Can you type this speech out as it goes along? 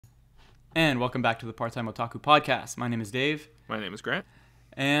And welcome back to the Part-Time Otaku Podcast. My name is Dave. My name is Grant.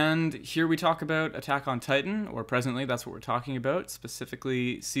 And here we talk about Attack on Titan, or presently that's what we're talking about,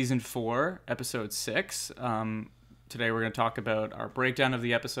 specifically Season 4, Episode 6. Today we're going to talk about our breakdown of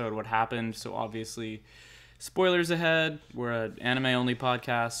the episode, what happened. So obviously, spoilers ahead. We're an anime-only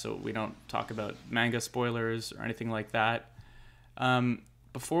podcast, so we don't talk about manga spoilers or anything like that.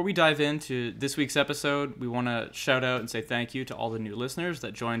 Before we dive into this week's episode, we want to shout out and say thank you to all the new listeners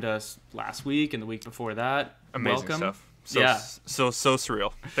that joined us last week and the week before that. Amazing Welcome. stuff. So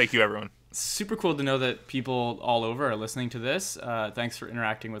surreal. Thank you, everyone. Super cool to know that people all over are listening to this. Thanks for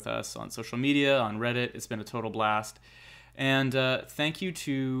interacting with us on social media, on Reddit. It's been a total blast. And thank you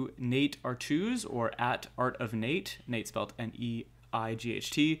to Nate Artuz, or at Art of Nate, Nate spelled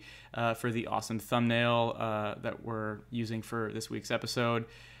N-E-I-G-H-T, for the awesome thumbnail that we're using for this week's episode.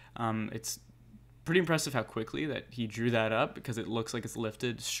 It's pretty impressive how quickly that he drew that up, because it looks like it's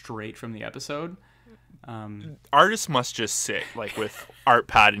lifted straight from the episode. Artists must just sit like with art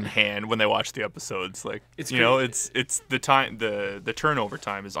pad in hand when they watch the episodes. Like, it's the time, the turnover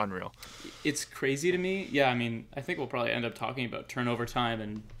time is unreal. It's crazy to me. Yeah, I mean, I think we'll probably end up talking about turnover time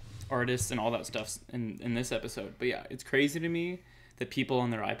and artists and all that stuff in this episode. But yeah, it's crazy to me that people on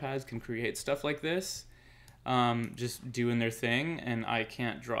their iPads can create stuff like this, just doing their thing, and I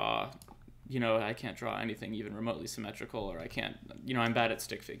can't draw. I can't draw anything even remotely symmetrical, or I can't, I'm bad at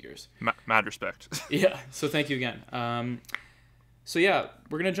stick figures. Mad respect. Yeah, so thank you again. So yeah,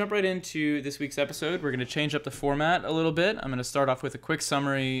 we're going to jump right into this week's episode. We're going to change up the format a little bit. I'm going to start off with a quick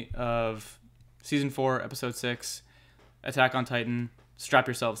summary of Season 4, Episode 6, Attack on Titan. Strap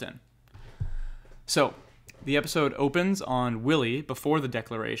yourselves in. So, the episode opens on Willie before the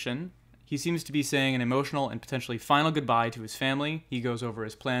declaration. He seems to be saying an emotional and potentially final goodbye to his family. He goes over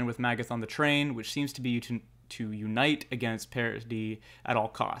his plan with Magath on the train, which seems to be to unite against parody at all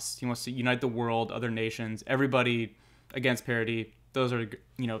costs. He wants to unite the world, other nations, everybody against parody. Those are,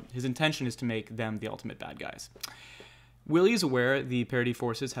 his intention is to make them the ultimate bad guys. Willie is aware the parody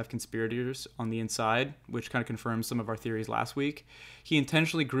forces have conspirators on the inside, which kind of confirms some of our theories last week. He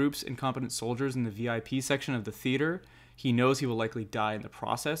intentionally groups incompetent soldiers in the VIP section of the theater. He knows he will likely die in the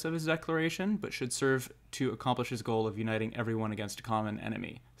process of his declaration, but should serve to accomplish his goal of uniting everyone against a common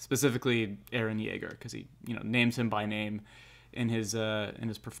enemy, specifically Eren Yeager, because he names him by name in his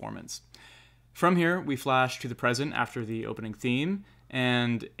performance. From here, we flash to the present after the opening theme,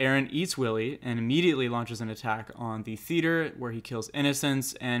 and Eren eats Willie and immediately launches an attack on the theater, where he kills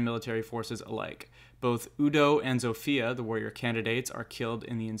innocents and military forces alike. Both Udo and Zofia, the warrior candidates, are killed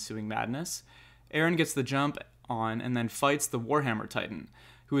in the ensuing madness. Eren gets the jump on and then fights the Warhammer Titan,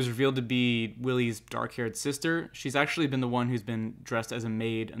 who is revealed to be Willie's dark-haired sister. She's actually been the one who's been dressed as a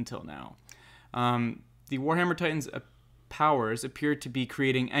maid until now. The Warhammer Titan's powers appear to be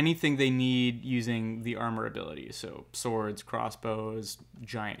creating anything they need using the armor ability, so swords, crossbows,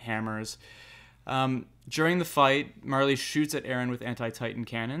 giant hammers. During the fight, Marley shoots at Eren with anti-Titan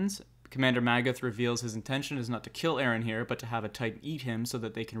cannons. Commander Magath reveals his intention is not to kill Eren here, but to have a Titan eat him so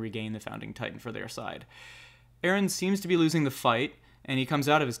that they can regain the founding Titan for their side. Eren seems to be losing the fight, and he comes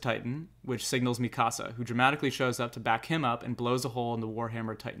out of his Titan, which signals Mikasa, who dramatically shows up to back him up and blows a hole in the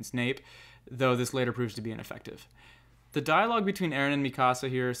Warhammer Titan's nape, though this later proves to be ineffective. The dialogue between Eren and Mikasa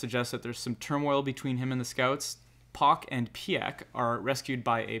here suggests that there's some turmoil between him and the scouts. Pak and Piek are rescued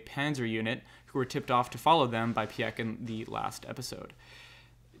by a panzer unit, who were tipped off to follow them by Piek in the last episode.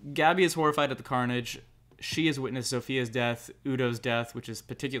 Gabby is horrified at the carnage. She has witnessed Sophia's death, Udo's death, which is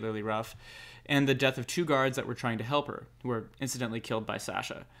particularly rough, and the death of two guards that were trying to help her, who were incidentally killed by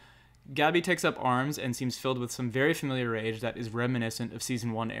Sasha. Gabby takes up arms and seems filled with some very familiar rage that is reminiscent of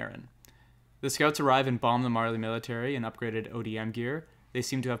Season 1 Eren. The scouts arrive and bomb the Marley military in upgraded ODM gear. They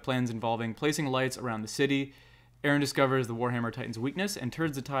seem to have plans involving placing lights around the city. Eren discovers the Warhammer Titan's weakness and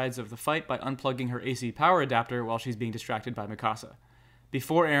turns the tides of the fight by unplugging her AC power adapter while she's being distracted by Mikasa.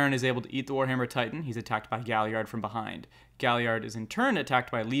 Before Eren is able to eat the Warhammer Titan, he's attacked by Galliard from behind. Galliard is in turn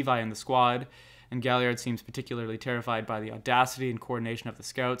attacked by Levi and the squad, and Galliard seems particularly terrified by the audacity and coordination of the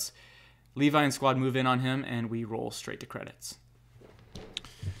scouts. Levi and squad move in on him, and we roll straight to credits.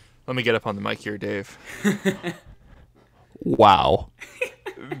 Let me get up on the mic here, Dave. Wow.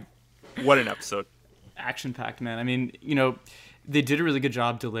 What an episode. Action-packed, man. I mean, they did a really good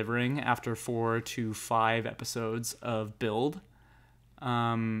job delivering after 4 to 5 episodes of build.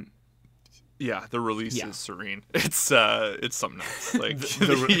 Yeah, the release is serene. It's something else. Like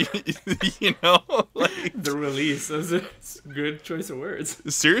the release. That's a good choice of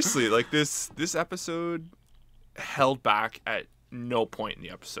words. Seriously, like this episode held back at no point in the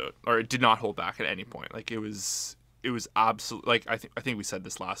episode, or it did not hold back at any point. Like it was was absolute. Like I think we said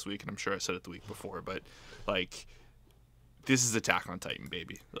this last week, and I'm sure I said it the week before, but like this is Attack on Titan,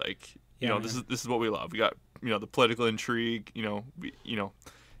 baby. Like this is what we love. We got the political intrigue.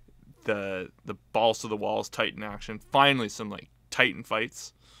 The balls to the walls Titan action. Finally, some like Titan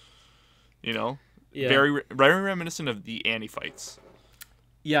fights. Very reminiscent of the Annie fights.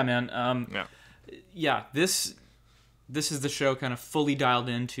 Yeah, man. This is the show kind of fully dialed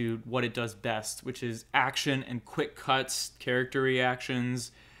into what it does best, which is action and quick cuts, character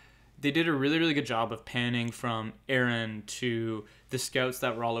reactions. They did a really, really good job of panning from Eren to the scouts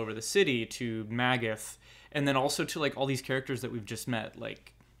that were all over the city to Magath, and then also to like all these characters that we've just met,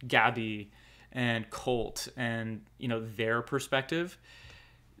 like Gabby and Colt, and their perspective.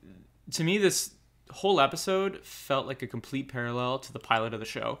 To me, this whole episode felt like a complete parallel to the pilot of the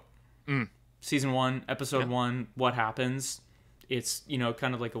show. Season 1, episode 1, what happens? It's,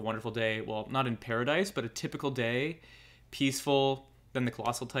 kind of like a wonderful day. Well, not in paradise, but a typical day. Peaceful. Then the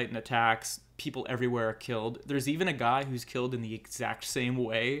Colossal Titan attacks. People everywhere are killed. There's even a guy who's killed in the exact same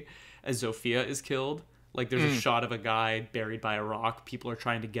way as Zofia is killed. Like, there's a shot of a guy buried by a rock. People are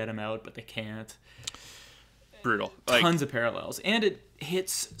trying to get him out, but they can't. Brutal. Tons of parallels. And it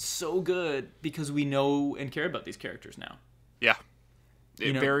hits so good because we know and care about these characters now. Yeah.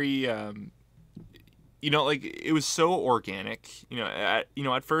 Very... it was so organic.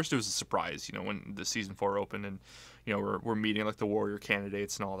 At first it was a surprise. When the season 4 opened, and we're meeting like the warrior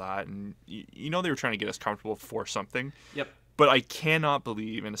candidates and all that, and they were trying to get us comfortable for something. Yep. But I cannot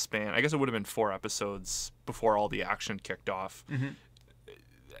believe in a span. I guess it would have been 4 episodes before all the action kicked off. Mm-hmm.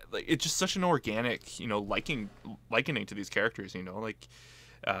 Like it's just such an organic, likening to these characters.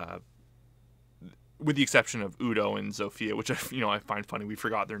 With the exception of Udo and Zofia, which I find funny. We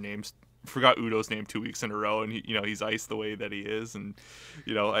forgot their names. Forgot Udo's name 2 weeks in a row, and he's iced the way that he is, and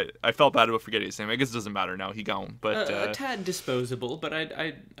I felt bad about forgetting his name. I guess it doesn't matter now. He gone, but a tad disposable. But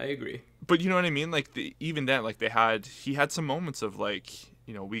I agree. But you know what I mean? Like even then, like he had some moments of like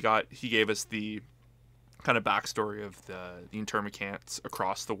he gave us the kind of backstory of the internment camps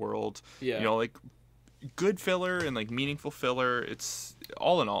across the world. Yeah. Like good filler and like meaningful filler. It's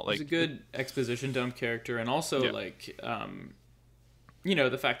all in all like it's a good exposition dump character, and also the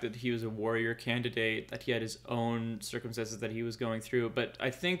fact that he was a warrior candidate, that he had his own circumstances that he was going through. But I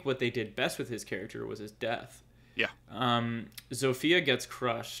think what they did best with his character was his death. Yeah. Zofia gets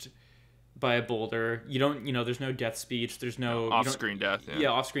crushed by a boulder. There's no death speech. There's no off-screen death. Yeah,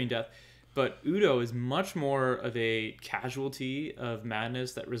 off-screen death. But Udo is much more of a casualty of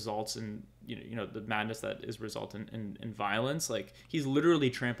madness that results in, the madness that is resultant in violence. Like, he's literally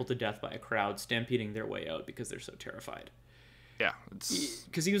trampled to death by a crowd stampeding their way out because they're so terrified. Yeah,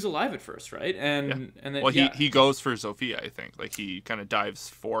 because he was alive at first, right? And then he goes for Zofia, I think. Like he kind of dives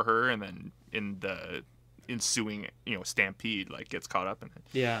for her, and then in the ensuing stampede, like gets caught up in it.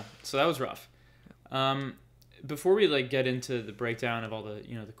 Yeah, so that was rough. Before we get into the breakdown of all the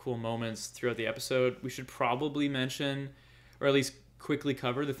the cool moments throughout the episode, we should probably mention, or at least quickly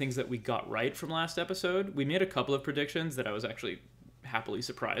cover, the things that we got right from last episode. We made a couple of predictions that I was actually happily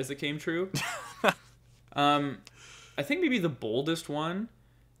surprised that came true. I think maybe the boldest one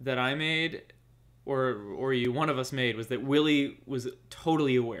that I made, or one of us made, was that Willie was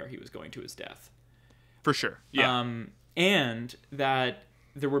totally aware he was going to his death. For sure, yeah. And that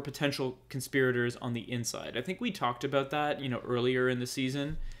there were potential conspirators on the inside. I think we talked about that, earlier in the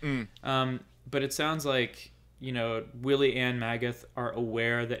season. But it sounds like, Willie and Magath are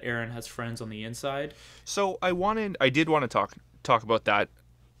aware that Eren has friends on the inside. So I did want to talk about that.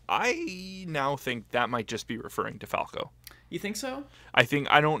 I now think that might just be referring to Falco. You think so? I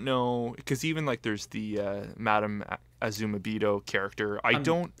don't know, because even there's the Madame Azumabito character. I'm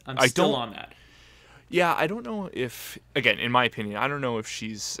still on that. Yeah, I don't know if, again, in my opinion, I don't know if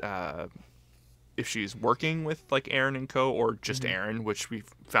she's working with Eren and co, or just Eren, which we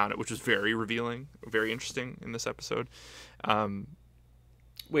found which was very revealing, very interesting in this episode.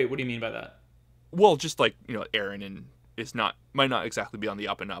 Wait, what do you mean by that? Well, just Eren and might not exactly be on the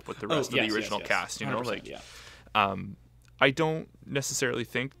up and up with the rest of the original cast, I don't necessarily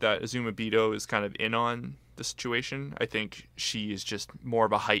think that Azumabito is kind of in on the situation. I think she is just more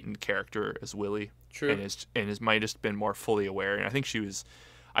of a heightened character as Willie. True. And might have been more fully aware. And I think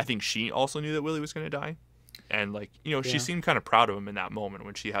she also knew that Willie was going to die. And she seemed kind of proud of him in that moment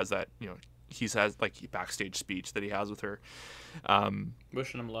when she has that, he has backstage speech that he has with her.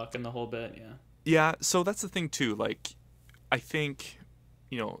 Wishing him luck and the whole bit. Yeah. Yeah. So that's the thing too. I think,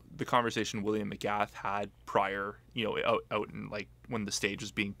 the conversation Willie and Magath had prior, out in when the stage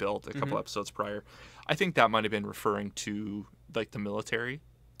was being built a couple episodes prior, I think that might have been referring to the military,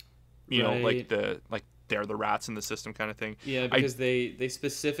 right. they're the rats in the system kind of thing. Yeah, because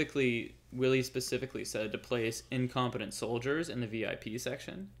Willie specifically said to place incompetent soldiers in the VIP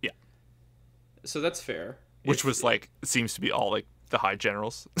section. Yeah. So that's fair. Which was like, seems to be all like the high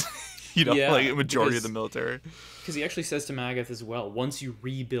generals, like a majority of the military. Because he actually says to Magath as well, once you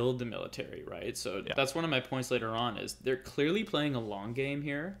rebuild the military, right? So that's one of my points later on, is they're clearly playing a long game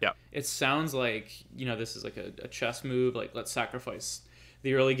here. Yeah. It sounds like, this is like a chess move, like let's sacrifice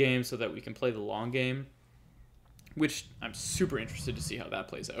the early game so that we can play the long game, which I'm super interested to see how that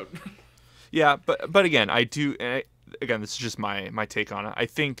plays out. Yeah, but again, again, this is just my take on it. I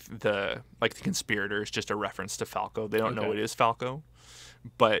think the conspirator is just a reference to Falco. They don't know it is Falco,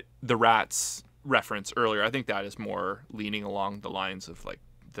 but the rats reference earlier, I think that is more leaning along the lines of like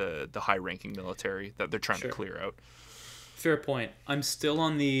the high-ranking military that they're trying to clear out. Fair point. I'm still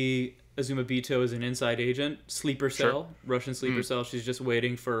on the Azuma Bito as an inside agent, sleeper cell, Russian sleeper cell. She's just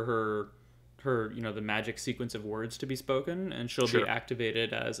waiting for her the magic sequence of words to be spoken, and she'll be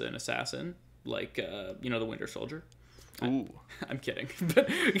activated as an assassin, like the Winter Soldier. Ooh. I'm kidding, but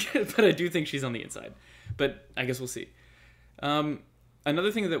I do think she's on the inside. But I guess we'll see.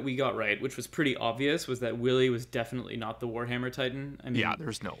 Another thing that we got right, which was pretty obvious, was that Willie was definitely not the Warhammer Titan. I mean,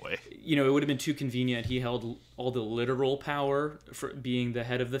 there's no way. It would have been too convenient. He held all the literal power for being the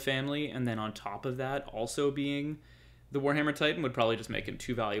head of the family, and then on top of that, also being the Warhammer Titan would probably just make him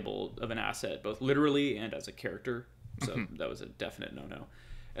too valuable of an asset, both literally and as a character. So that was a definite no-no.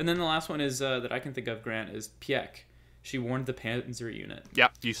 And then the last one is that I can think of, Grant, is Piek. She warned the Panzer unit. Yeah,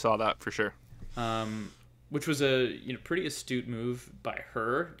 you saw that for sure. Which was a pretty astute move by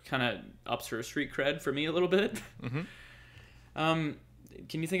her. Kind of ups her street cred for me a little bit. Can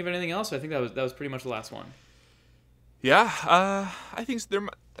you think of anything else? I think that was pretty much the last one. Yeah, I think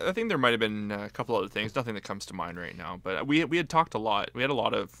there might have been a couple other things. Nothing that comes to mind right now. But we had talked a lot. We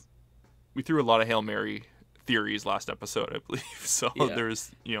threw a lot of Hail Mary theories last episode, I believe. So there's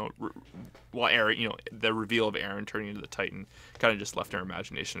Aaron, the reveal of Aaron turning into the Titan kind of just left our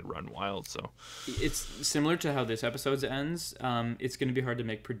imagination to run wild. So it's similar to how this episode ends. It's going to be hard to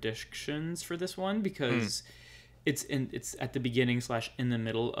make predictions for this one because it's at the beginning / in the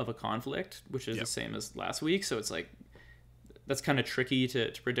middle of a conflict, which is the same as last week. So it's like that's kind of tricky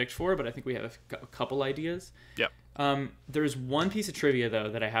to predict for, but I think we have a couple ideas. Yep. There's one piece of trivia, though,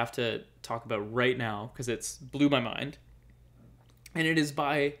 that I have to talk about right now because it's blew my mind. And it is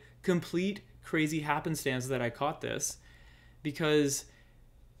by complete crazy happenstance that I caught this because,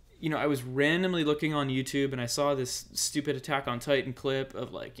 I was randomly looking on YouTube and I saw this stupid Attack on Titan clip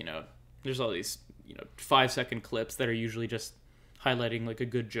of there's all these, 5-second clips that are usually just highlighting like a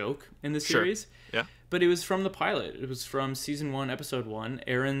good joke in the series. Yeah. But it was from the pilot. It was from season 1, episode 1.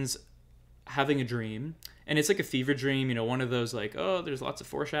 Aaron's having a dream. And it's like a fever dream, one of those like, oh, there's lots of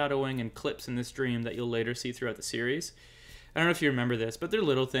foreshadowing and clips in this dream that you'll later see throughout the series. I don't know if you remember this, but they're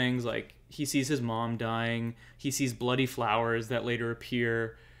little things like he sees his mom dying. He sees bloody flowers that later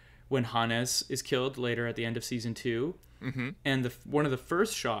appear when Hannes is killed later at the end of season 2. Mm-hmm. And one of the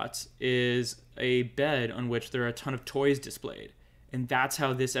first shots is a bed on which there are a ton of toys displayed. And that's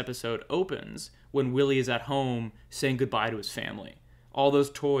how this episode opens, when Willie is at home saying goodbye to his family. All those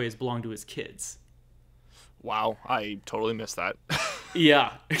toys belong to his kids. Wow, I totally missed that.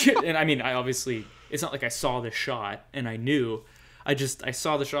 Yeah. And I mean, it's not like I saw this shot and I knew. I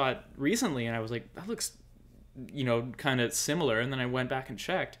saw the shot recently and I was like, that looks, kind of similar. And then I went back and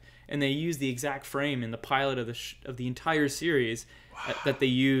checked, and they used the exact frame in the pilot of the entire series that they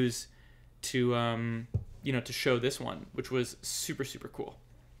use to, to show this one, which was super, super cool.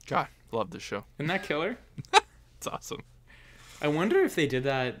 God, love this show. Isn't that killer? It's awesome. I wonder if they did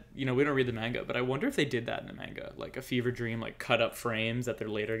that, we don't read the manga, but I wonder if they did that in the manga, like a fever dream, like cut up frames that they're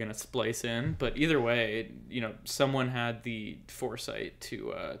later going to splice in. But either way, someone had the foresight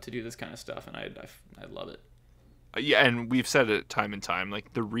to do this kind of stuff, and I love it. Yeah, and we've said it time and time,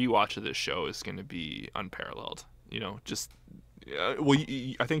 like the rewatch of this show is going to be unparalleled. I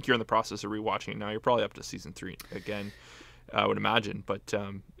think you're in the process of rewatching it now. You're probably up to season 3 again, I would imagine. But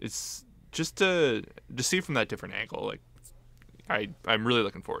it's just to see from that different angle, like, I'm really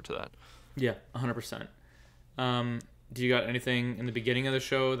looking forward to that. Yeah, 100%. Do you got anything in the beginning of the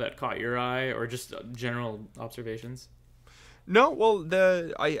show that caught your eye, or just general observations? No, well,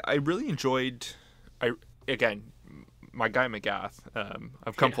 I really enjoyed. Again, my guy Magath.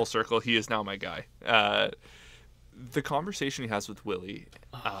 I've come full circle. He is now my guy. The conversation he has with Willie,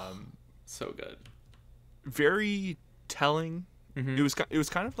 so good. Very telling. Mm-hmm. It was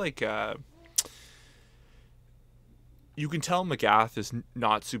kind of like. You can tell Magath is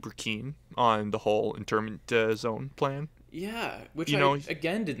not super keen on the whole internment zone plan. Yeah, which I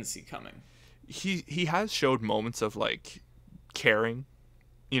again didn't see coming. he has showed moments of like caring,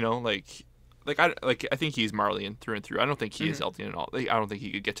 I think he's Marleyan through and through. I don't think he is Eldian at all. Like, I don't think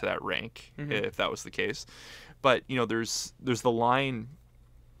he could get to that rank if that was the case. But there's the line,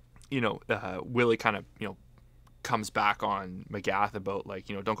 Willie kind of comes back on Magath about like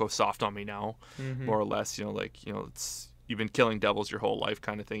don't go soft on me now, more or less. It's you've been killing devils your whole life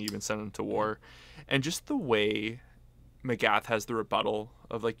kind of thing. You've been sending them to war, and just the way Magath has the rebuttal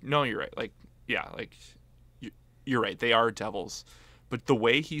of like, no, you're right. Like, yeah, like you're right. They are devils, but the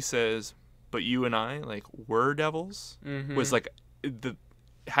way he says, but you and I, like, we're devils, was like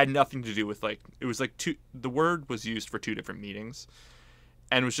had nothing to do with like, it was like the word was used for two different meanings,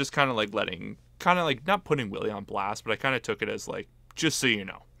 and it was just kind of like not putting Willie on blast, but I kind of took it as like, just so you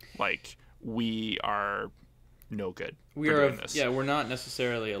know, like, we are no good. We're not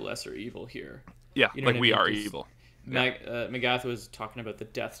necessarily a lesser evil here. Yeah, like we are evil. Magath was talking about the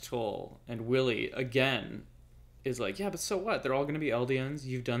death toll, and Willie again is like, yeah, but so what? They're all going to be Eldians.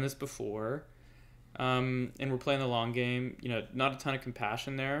 You've done this before, and we're playing the long game. Not a ton of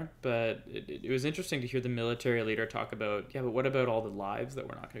compassion there, but it was interesting to hear the military leader talk about, yeah, but what about all the lives that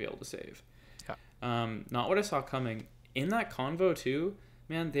we're not going to be able to save? Yeah. Not what I saw coming in that convo too.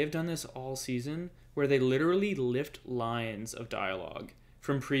 Man, they've done this all season, where they literally lift lines of dialogue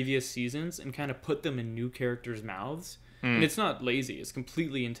from previous seasons and kind of put them in new characters' mouths. And it's not lazy. It's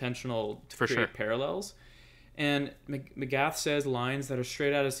completely intentional to create parallels. And Magath says lines that are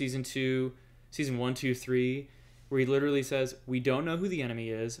straight out of season 1, 2, 3, where he literally says, we don't know who the enemy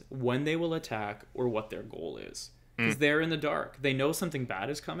is, when they will attack, or what their goal is. Because they're in the dark. They know something bad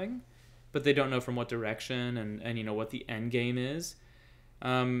is coming, but they don't know from what direction and what the end game is.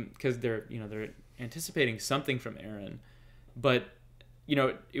 Because they're anticipating something from Eren. But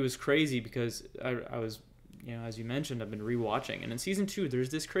it was crazy because I was, as you mentioned, I've been rewatching, and in season 2 there's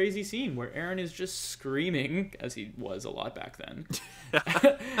this crazy scene where Eren is just screaming, as he was a lot back then,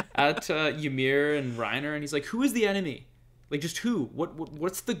 at Ymir and Reiner, and he's like, who is the enemy? Like, just who?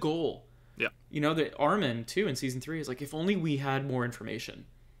 What's the goal? Yeah. The Armin too in season 3 is like, if only we had more information.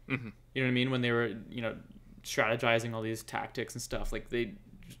 You know what I mean? When they were strategizing all these tactics and stuff, like, they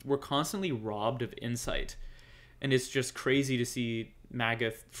were constantly robbed of insight, and it's just crazy to see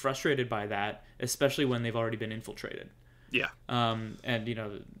Magath frustrated by that, especially when they've already been infiltrated. Yeah. And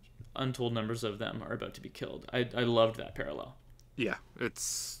untold numbers of them are about to be killed. I loved that parallel. Yeah,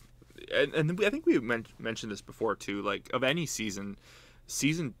 it's and I think we mentioned this before too. Like, of any season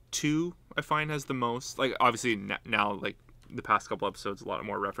 2 I find has the most, like, obviously now, like, the past couple episodes a lot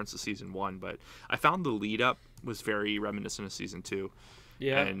more reference to season 1, but I found the lead up was very reminiscent of season 2.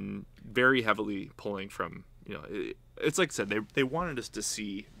 Yeah. And very heavily pulling from, it's like I said, they wanted us to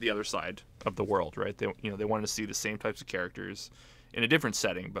see the other side of the world, right? They wanted to see the same types of characters in a different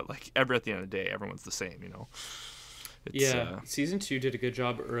setting, but like at the end of the day, everyone's the same, Season 2 did a good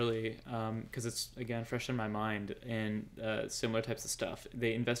job early, because it's, again, fresh in my mind, and similar types of stuff.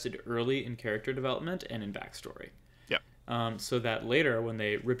 They invested early in character development and in backstory. Yeah. So that later, when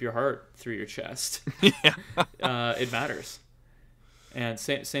they rip your heart through your chest, it matters. And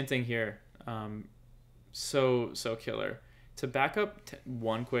same thing here. So killer. To back up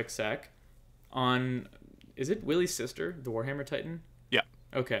one quick sec on, is it Willie's sister, the Warhammer Titan? Yeah.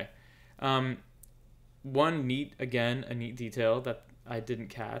 Okay. A neat detail that I didn't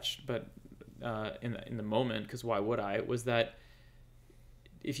catch, but in the moment, because why would I, was that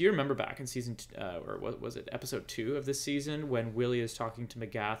if you remember back in season or what was it, episode 2 of this season, when Willie is talking to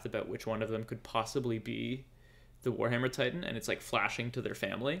Magath about which one of them could possibly be the Warhammer Titan, and it's like flashing to their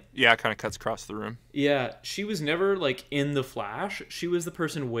family. Yeah, it kind of cuts across the room. Yeah, she was never like in the flash. She was the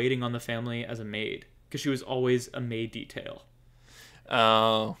person waiting on the family as a maid, because she was always a maid detail.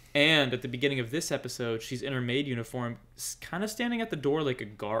 Oh. And at the beginning of this episode, she's in her maid uniform, kind of standing at the door like a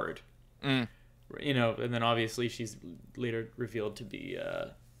guard. And then obviously she's later revealed to be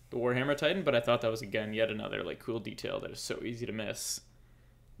the Warhammer Titan, but I thought that was, again, yet another like cool detail that is so easy to miss.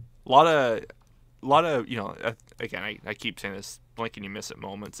 A lot of again, I keep saying this, blink and you miss it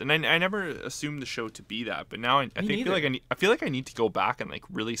moments, and I never assumed the show to be that, but now I feel like I need to go back and like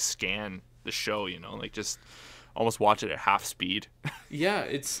really scan the show, like just almost watch it at half speed. Yeah,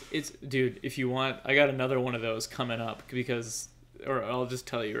 it's dude, if you want, I got another one of those coming up, because, or I'll just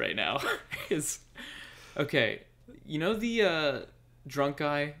tell you right now, is, okay, the drunk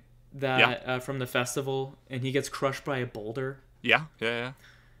guy that from the festival, and he gets crushed by a boulder. Yeah.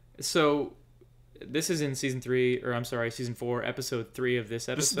 So this is in season 4, episode 3 of this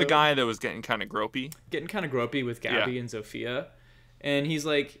episode. This is the guy that was getting kind of gropey. With Gabby and Zofia. And he's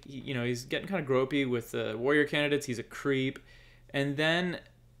like, he's getting kind of gropey with the warrior candidates. He's a creep. And then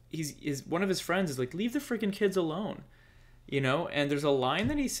one of his friends is like, leave the freaking kids alone, and there's a line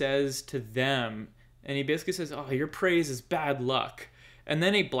that he says to them, and he basically says, oh, your praise is bad luck, and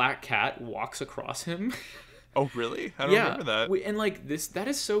then a black cat walks across him. Oh, really? I don't remember that. And like that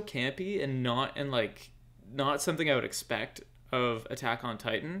is so campy and not something I would expect of Attack on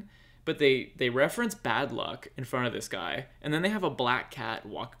Titan. But they reference bad luck in front of this guy, and then they have a black cat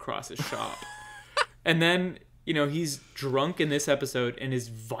walk across his shop. And then, he's drunk in this episode and is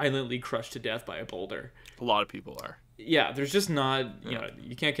violently crushed to death by a boulder. A lot of people are. Yeah, there's just not,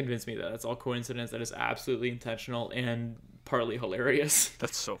 you can't convince me that that's all coincidence. That is absolutely intentional and partly hilarious.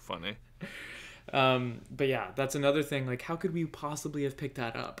 That's so funny. But yeah, that's another thing. Like, how could we possibly have picked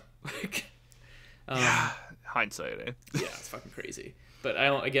that up? Like, yeah, hindsight, eh? Yeah, it's fucking crazy. But I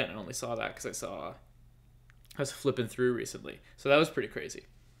only saw that because I was flipping through recently, so that was pretty crazy.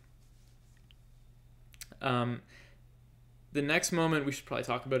 The next moment we should probably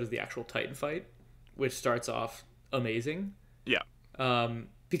talk about is the actual Titan fight, which starts off amazing. Yeah.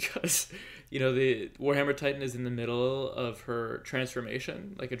 Because the Warhammer Titan is in the middle of her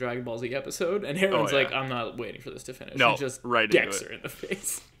transformation, like a Dragon Ball Z episode, and Heron's like, I'm not waiting for this to finish. No, and just right decks her in the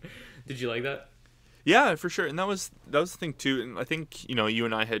face. Did you like that? Yeah, for sure. And that was the thing too. And I think you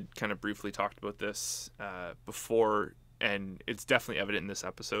and I had kind of briefly talked about this before, and it's definitely evident in this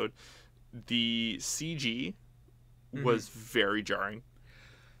episode. The CG was very jarring.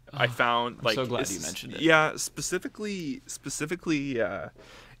 I found I'm so glad you mentioned it. Yeah, specifically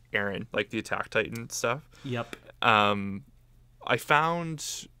Eren, like the Attack Titan stuff. Yep. I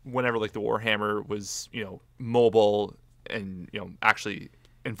found whenever like the Warhammer was, mobile and, actually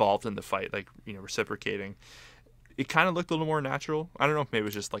involved in the fight, like, reciprocating, it kind of looked a little more natural. I don't know if maybe it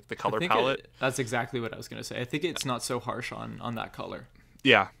was just like the color palette. That's exactly what I was going to say. I think it's not so harsh on that color.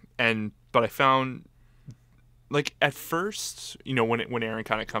 Yeah. But I found, like, at first, when Eren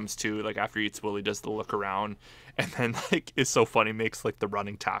kind of comes to, like, after he eats Willy, does the look around, and then, like, it's so funny, makes, like, the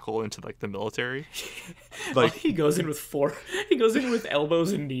running tackle into, like, the military. Like, he goes in with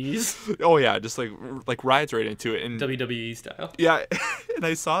elbows and knees. Oh, yeah, just, like rides right into it. And WWE style. Yeah, and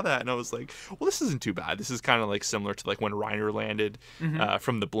I saw that, and I was like, well, this isn't too bad. This is kind of, like, similar to, like, when Reiner landed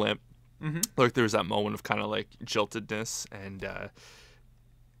from the blimp. Mm-hmm. Like, there was that moment of kind of, like, jiltedness,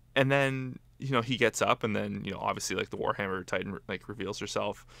 and then, he gets up, and then, obviously, like, the Warhammer Titan, like, reveals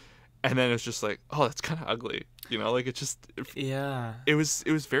herself, and then it's just like, oh, that's kind of ugly, like, it just, yeah, it was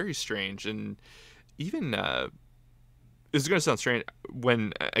very strange. And even this is gonna sound strange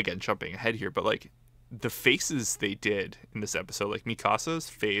when, again, jumping ahead here, but, like, the faces they did in this episode, like Mikasa's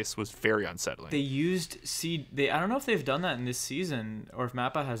face was very unsettling. They used I don't know if they've done that in this season or if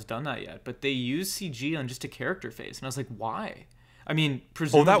Mappa has done that yet, but they used CG on just a character face, and I was like, why? I mean,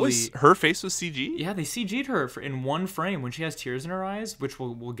 presumably... Oh, that was... Her face was CG? Yeah, they CG'd her in one frame when she has tears in her eyes, which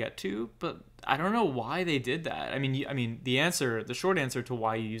we'll get to, but I don't know why they did that. I mean, the short answer to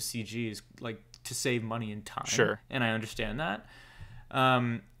why you use CG is, like, to save money and time. Sure. And I understand that.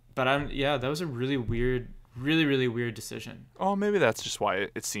 But that was a really weird, really, really weird decision. Oh, maybe that's just why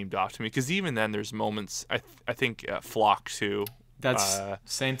it seemed off to me, because even then there's moments... I think Flock, too. That's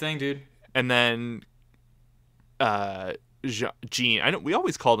same thing, dude. And then... Jean. We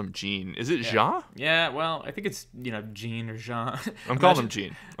always called him Jean. Is it Jean? Yeah, well, I think it's, Jean or Jean. I'm calling him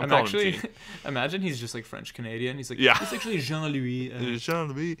Jean. Imagine he's just like French Canadian. He's like, yeah. It's actually Jean-Louis.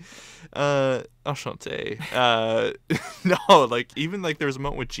 Jean-Louis. Enchanté. No, like, even like there was a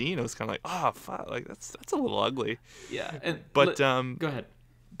moment with Jean, I was kind of like, oh, fuck, like that's a little ugly. Yeah. But go ahead.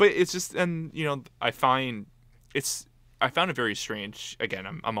 But it's just, and I found it very strange. Again,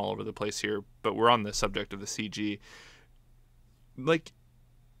 I'm all over the place here, but we're on the subject of the CG. Like,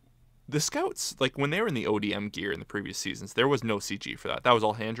 the scouts, like, when they were in the ODM gear in the previous seasons, there was no CG for that. That was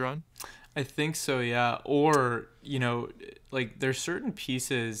all hand-drawn? I think so, yeah. Or, like, there's certain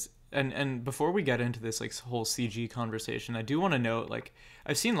pieces, and before we get into this, like, whole CG conversation, I do want to note, like,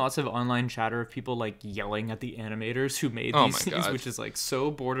 I've seen lots of online chatter of people, like, yelling at the animators who made these scenes, which is, like,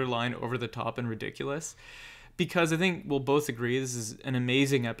 so borderline over the top and ridiculous. Because I think we'll both agree this is an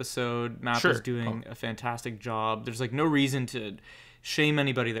amazing episode. Mappa's doing a fantastic job. There's like no reason to shame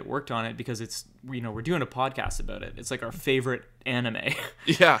anybody that worked on it because it's, we're doing a podcast about it. It's like our favorite anime.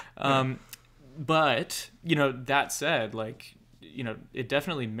 Yeah. But, that said, like, it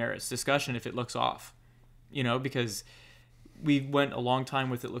definitely merits discussion if it looks off, because we went a long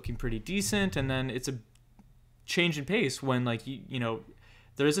time with it looking pretty decent, and then it's a change in pace when, like,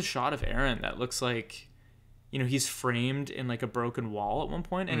 there's a shot of Eren that looks like, he's framed in like a broken wall at one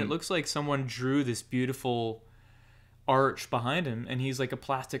point, and it looks like someone drew this beautiful arch behind him, and he's like a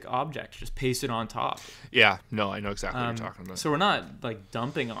plastic object just pasted on top. Yeah, no, I know exactly what you're talking about. So we're not like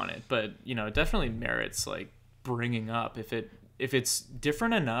dumping on it, but you know, it definitely merits like bringing up. If it's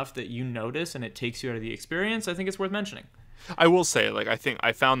different enough that you notice and it takes you out of the experience, I think it's worth mentioning. I will say, like, I think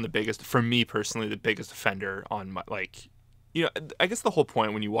I found for me personally, the biggest offender on my, like, you know, I guess the whole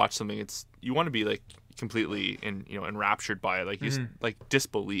point when you watch something, it's, you want to be like completely enraptured by it, like, you like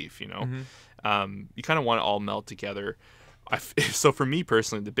disbelief, you know. You kind of want it all meld together. So for me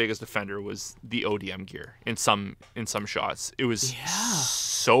personally, the biggest offender was the ODM gear in some shots. It was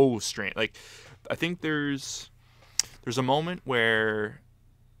so strange. Like, I think there's a moment where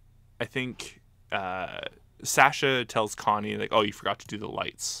I think Sasha tells Connie, like, oh, you forgot to do the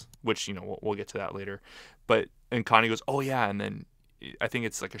lights, which, you know, we'll get to that later. And Connie goes, oh yeah, and then I think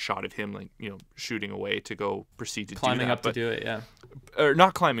it's like a shot of him, like, you know, shooting away to go proceed to climbing do that, up to do it, yeah. Or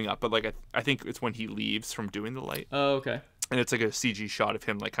not climbing up, but like I think it's when he leaves from doing the light. Oh, okay. And it's like a CG shot of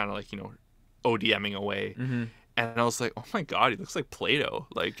him, like, kind of like, you know, ODMing away. And I was like, oh my god, he looks like Play-Doh.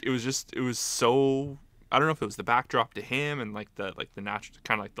 Like, it was so, I don't know if it was the backdrop to him and like the natural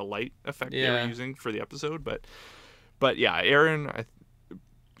kind of like the light effect they were using for the episode, but yeah,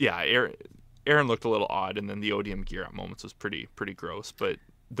 Aaron looked a little odd, and then the ODM gear at moments was pretty gross, but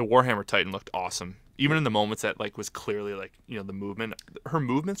the Warhammer Titan looked awesome. Even in the moments that like was clearly like, you know, her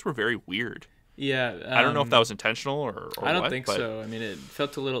movements were very weird. Yeah. I don't know if that was intentional or I don't think so. I mean, it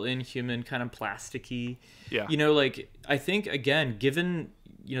felt a little inhuman, kind of plasticky. Yeah. You know, like, I think, again, given,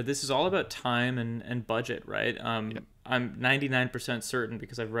 you know, this is all about time and budget, right? I'm 99% certain,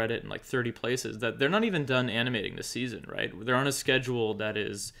 because I've read it in like 30 places, that they're not even done animating this season, right? They're on a schedule that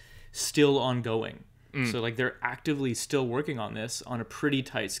is still ongoing. So like they're actively still working on this on a pretty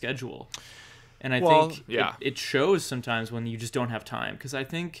tight schedule. And I think it shows sometimes when you just don't have time, because I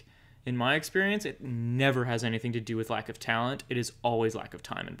think in my experience it never has anything to do with lack of talent. It is always lack of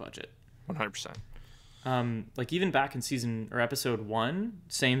time and budget. 100%. Like even back in season or episode 1,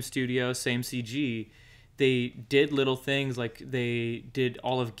 same studio, same CG, they did little things, like they did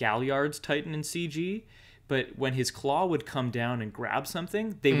all of Galliard's Titan in CG, but when his claw would come down and grab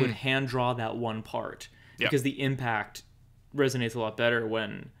something, they would hand draw that one part, because the impact resonates a lot better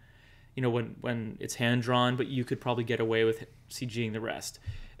when, you know, when it's hand drawn, but you could probably get away with CGing the rest.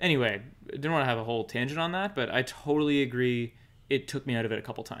 Anyway, I didn't want to have a whole tangent on that, but I totally agree. It took me out of it a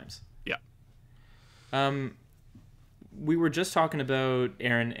couple times. Yeah. We were just talking about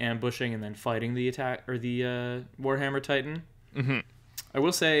Aaron ambushing and then fighting the attack, or the Warhammer Titan. I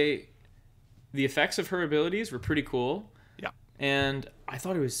will say the effects of her abilities were pretty cool. Yeah. And I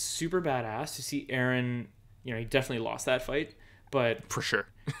thought it was super badass to see Aaron, you know, he definitely lost that fight, but for sure.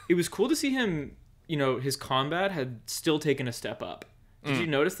 It was cool to see him, you know, his combat had still taken a step up. Did you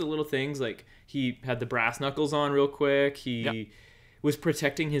notice the little things, like he had the brass knuckles on real quick, he was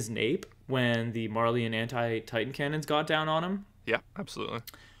protecting his nape when the Marleyan anti-Titan cannons got down on him? Yeah, absolutely.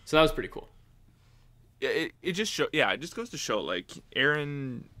 So that was pretty cool. Yeah, it just it just goes to show, like,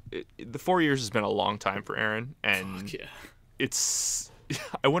 Aaron, the 4 years has been a long time for Aaron, and it's,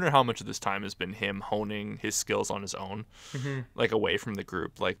 I wonder how much of this time has been him honing his skills on his own, like, away from the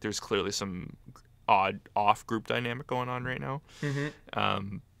group. Like, there's clearly some odd off-group dynamic going on right now.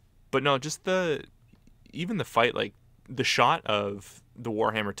 But no, just even the fight, like, the shot of the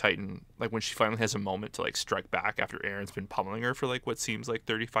Warhammer Titan, like, when she finally has a moment to, like, strike back after Aaron's been pummeling her for, like, what seems like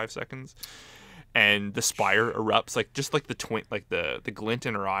 35 seconds. And the spire erupts, like, just like the glint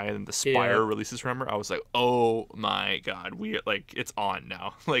in her eye, and the spire releases from her. I was like, oh my god, like, it's on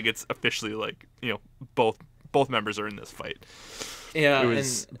now. Like, it's officially, like, you know, both members are in this fight. Yeah, it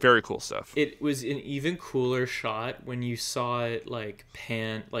was very cool stuff. It was an even cooler shot when you saw it, like,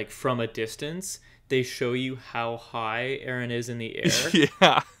 pan, like, from a distance. They show you how high Aaron is in the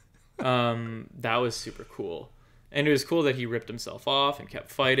air. That was super cool. And it was cool that he ripped himself off and kept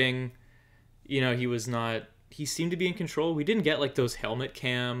fighting. You know, he seemed to be in control. We didn't get, like, those helmet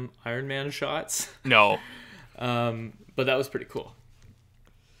cam Iron Man shots. No. But that was pretty cool.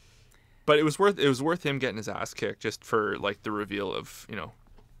 But it was worth him getting his ass kicked just for, like, the reveal of, you know,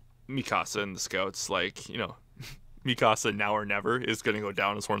 Mikasa and the scouts. Like, you know, Mikasa now or never is going to go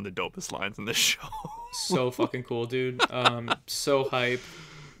down as one of the dopest lines in this show. So fucking cool, dude. So hype.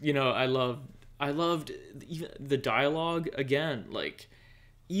 You know, I loved even the dialogue again. Like,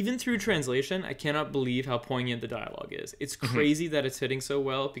 even through translation, I cannot believe how poignant the dialogue is. It's crazy that it's hitting so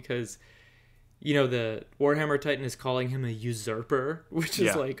well, because, you know, the Warhammer Titan is calling him a usurper, which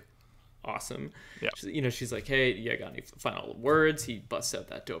is like awesome. Yeah. You know, she's like, hey, you got any final words? He busts out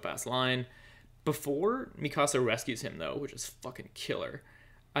that dope ass line. Before Mikasa rescues him, though, which is fucking killer,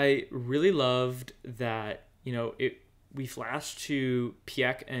 I really loved that, you know, we flash to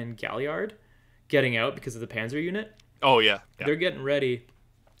Pieck and Galliard getting out because of the Panzer unit. Oh, yeah. They're getting ready.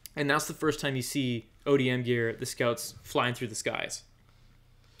 And that's the first time you see ODM gear, the scouts flying through the skies.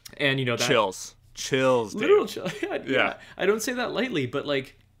 And, you know, that... Chills, literal chill. Yeah. I don't say that lightly, but,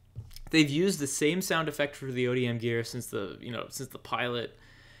 like, they've used the same sound effect for the ODM gear since the pilot.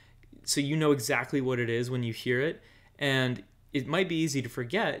 So you know exactly what it is when you hear it. And it might be easy to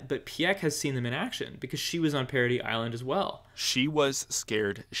forget, but Pieck has seen them in action because she was on Parody Island as well. She was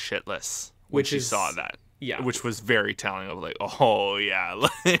scared shitless when she saw that. Yeah. Which was very telling of like, oh, yeah.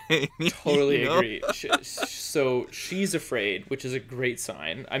 Totally agree. So she's afraid, which is a great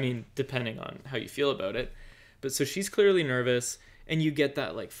sign. I mean, depending on how you feel about it. But so she's clearly nervous, and you get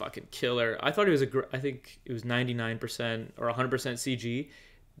that, like, fucking killer. I thought it was I think it was 99% or 100% CG.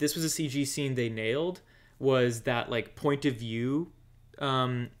 This was a CG scene they nailed, was that, like, point of view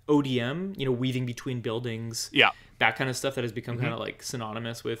ODM, you know, weaving between buildings. Yeah. That kind of stuff that has become kind of like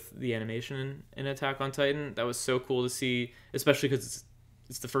synonymous with the animation in Attack on Titan. That was so cool to see, especially because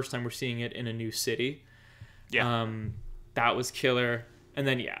it's the first time we're seeing it in a new city. Yeah. That was killer. And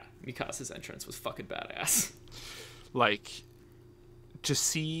then, yeah, Mikasa's entrance was fucking badass. Like, to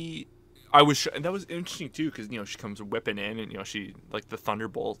see... that was interesting, too, because, you know, she comes whipping in and, you know, she, like, the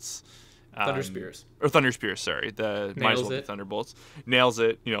Thunderbolts... Thunder Spears, sorry. The might as well be Thunderbolts. Nails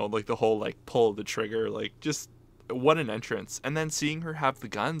it, you know, like the whole like pull of the trigger, like just what an entrance. And then seeing her have the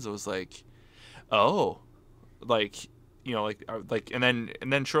guns, I was like, oh, like, you know, like and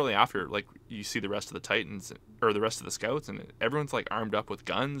then shortly after, like you see the rest of the Titans or the rest of the scouts, and everyone's like armed up with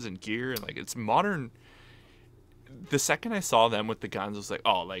guns and gear, and like it's modern. The second I saw them with the guns, I was like,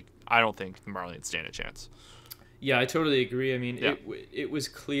 oh, like I don't think Marley'd stand a chance. Yeah, I totally agree. I mean, it was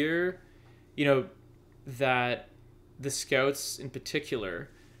clear, you know, that the scouts in particular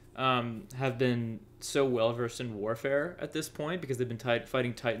have been so well versed in warfare at this point because they've been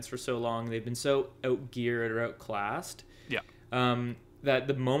fighting Titans for so long. They've been so outgeared or outclassed. Yeah. That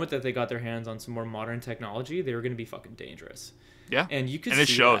the moment that they got their hands on some more modern technology, they were going to be fucking dangerous. Yeah. And you could see it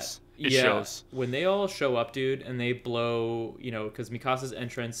shows. That. It shows. When they all show up, dude, and they blow, you know, because Mikasa's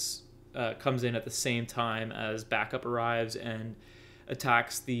entrance comes in at the same time as backup arrives and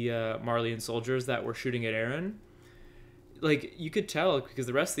attacks the Marleyan soldiers that were shooting at Eren. Like, you could tell, because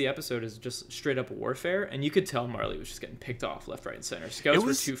the rest of the episode is just straight up warfare, and you could tell Marley was just getting picked off left, right, and center. Scouts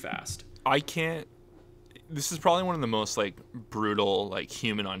were too fast. This is probably one of the most, like, brutal, like,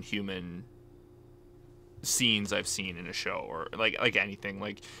 human on human scenes I've seen in a show, or like anything.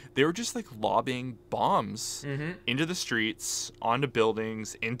 Like, they were just like lobbing bombs into the streets, onto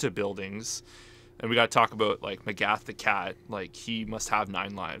buildings, into buildings. And we got to talk about like Magath the cat. Like, he must have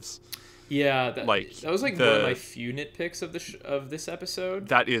 9 lives. Yeah, that was like one of my few nitpicks of this episode.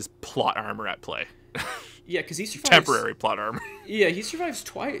 That is plot armor at play. Yeah, because he survives temporary plot armor. Yeah, he survives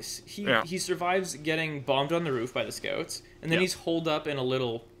twice. He survives getting bombed on the roof by the scouts, and then he's holed up in a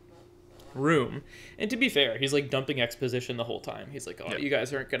little room. And to be fair, he's like dumping exposition the whole time. He's like, you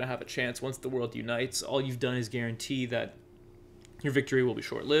guys aren't gonna have a chance once the world unites. All you've done is guarantee that your victory will be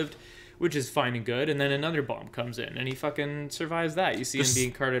short-lived, which is fine and good. And then another bomb comes in and he fucking survives that. You see him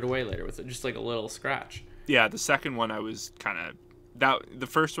being carted away later with just like a little scratch. Yeah, the second one I was kind of the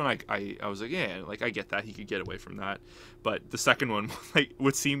first one I was like, yeah, like I get that he could get away from that, but the second one, like,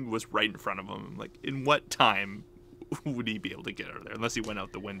 what seemed was right in front of him. Like, in what time would he be able to get out of there unless he went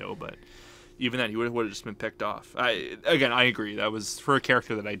out the window? But even then, he would have just been picked off. I agree. That was, for a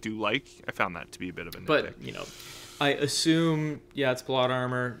character that I do like, I found that to be a bit of a nitpick. But, you know, I assume, it's plot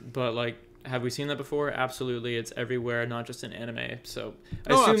armor, but, like, have we seen that before? Absolutely. It's everywhere, not just in anime. So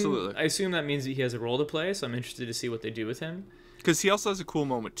absolutely. I assume that means that he has a role to play, so I'm interested to see what they do with him. Because he also has a cool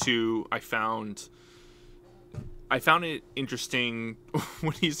moment, too. I found it interesting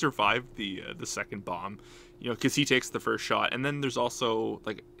when he survived the second bomb. You know, because he takes the first shot, and then there's also,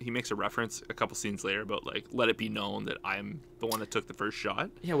 like, he makes a reference a couple scenes later about, like, let it be known that I'm the one that took the first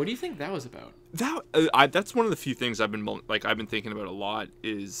shot. Yeah, what do you think that was about? That's one of the few things I've been thinking about a lot.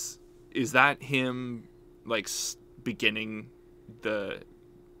 Is that him, like, beginning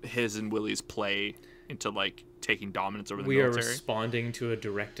his and Willie's play into, like, taking dominance over the military? We are responding to a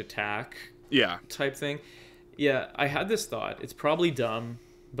direct attack. Yeah. Type thing. Yeah, I had this thought. It's probably dumb,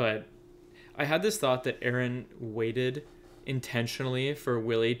 but I had this thought that Eren waited intentionally for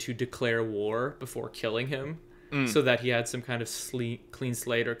Willie to declare war before killing him, so that he had some kind of clean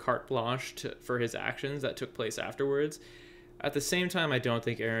slate or carte blanche for his actions that took place afterwards. At the same time, I don't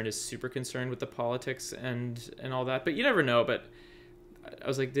think Eren is super concerned with the politics and all that, but you never know. But I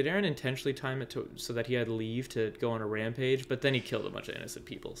was like, did Eren intentionally time it so that he had leave to go on a rampage? But then he killed a bunch of innocent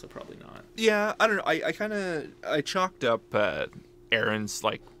people, so probably not. Yeah, I don't know. I chalked up Eren's,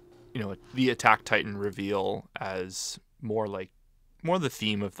 like, the Attack Titan reveal as more the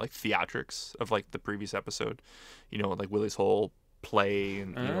theme of, like, theatrics of, like, the previous episode. Like Willie's whole play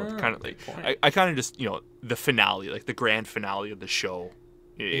and kind of like I kind of just the finale, like the grand finale of the show.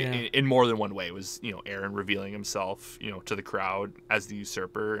 In more than one way was Eren revealing himself to the crowd as the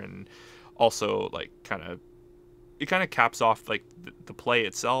usurper, and also like it kind of caps off like the play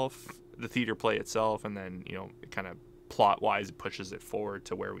itself, the theater play itself, and then it kind of plot wise it pushes it forward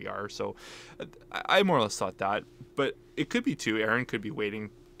to where we are. So I more or less thought that, but it could be too, Eren could be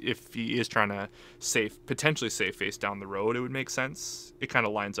waiting. If he is trying to potentially save face down the road, it would make sense. It kind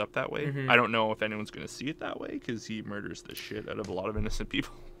of lines up that way. I don't know if anyone's going to see it that way, because he murders the shit out of a lot of innocent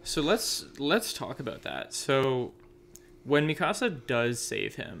people. So let's talk about that. So when Mikasa does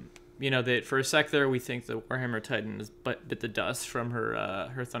save him, that for a sec there we think the Warhammer Titan has bit the dust from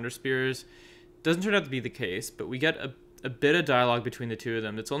her thunder spears. Doesn't turn out to be the case, but we get a bit of dialogue between the two of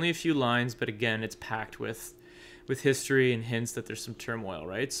them. It's only a few lines, but again, it's packed with history and hints that there's some turmoil,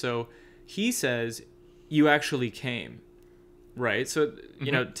 right? So he says, "You actually came," right? So,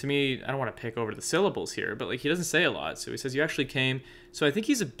 to me, I don't want to pick over the syllables here, but like he doesn't say a lot. So he says, "You actually came." So I think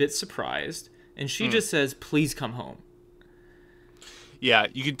he's a bit surprised, and she just says, "Please come home." Yeah,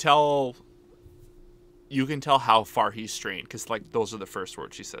 you can tell how far he's strained, because like those are the first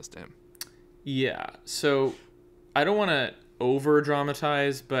words she says to him. Yeah. So I don't want to over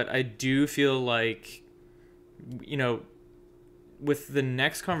dramatize, but I do feel like with the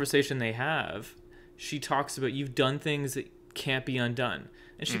next conversation they have, she talks about, you've done things that can't be undone.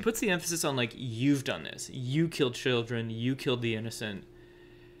 And she puts the emphasis on, like, you've done this. You killed children. You killed the innocent.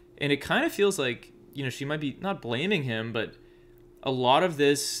 And it kind of feels like, she might be not blaming him, but a lot of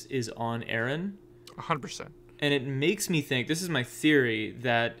this is on Eren. 100%. And it makes me think, this is my theory,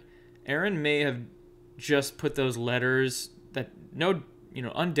 that Eren may have just put those letters that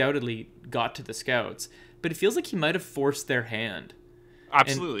undoubtedly got to the scouts, but it feels like he might have forced their hand.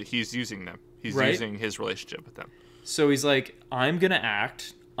 Absolutely. He's using them. He's using his relationship with them. So he's like, I'm going to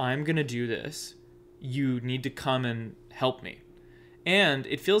act. I'm going to do this. You need to come and help me. And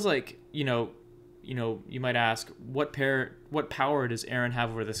it feels like, you might ask, what power does Eren have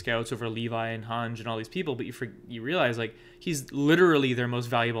over the scouts, over Levi and Hanj and all these people? But you realize, like, he's literally their most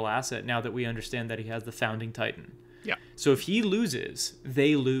valuable asset now that we understand that he has the founding Titan. Yeah. So if he loses,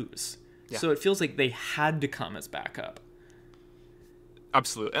 they lose. Yeah. So it feels like they had to come as backup.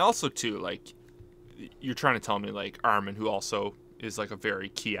 Absolutely. And also, too, like, you're trying to tell me, like, Armin, who also is, like, a very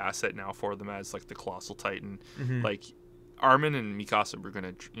key asset now for them as, like, the Colossal Titan. Like, Armin and Mikasa were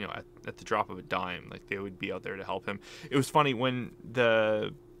going to, at the drop of a dime, like, they would be out there to help him. It was funny when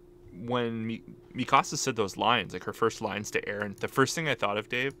Mikasa said those lines, like, her first lines to Eren, the first thing I thought of,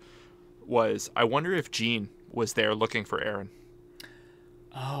 Dave, was, I wonder if Jean was there looking for Eren.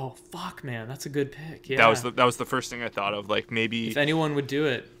 Oh, fuck, man. That's a good pick. Yeah. That was the first thing I thought of. Like, maybe if anyone would do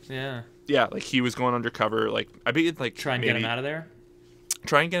it. Yeah. Yeah, like he was going undercover. Like, I bet like try and get him out of there.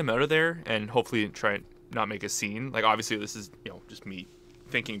 Try and get him out of there, and hopefully try and not make a scene. Like, obviously this is just me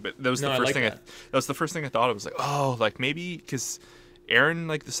thinking, but that was the first thing. That was the first thing I thought. I was like, oh, like maybe because Eren,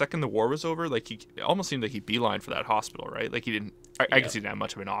 like the second the war was over, like he almost seemed like he beelined for that hospital, right? Like he didn't. I guess he didn't have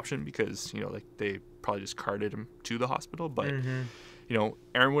much of an option because like they probably just carted him to the hospital, but.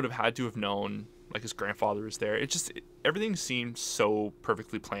 Eren would have had to have known, like, his grandfather was there. Everything seemed so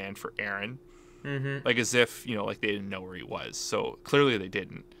perfectly planned for Eren. Like, as if, like, they didn't know where he was. So, clearly they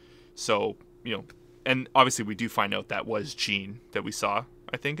didn't. So, and obviously we do find out that was Jean that we saw,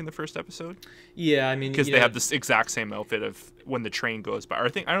 I think, in the first episode. Yeah, I mean... Because they have this exact same outfit of when the train goes by. Or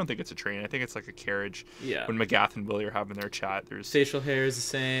I don't think it's a train. I think it's, like, a carriage. Yeah. When Magath and Willie are having their chat, there's... Facial hair is the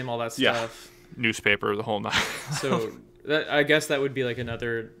same, all that stuff. Newspaper, the whole nine. So... I guess that would be like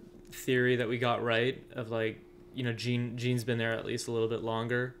another theory that we got right of like, Jean's been there at least a little bit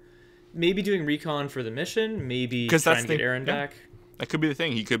longer. Maybe doing recon for the mission, maybe trying to get Eren back. That could be the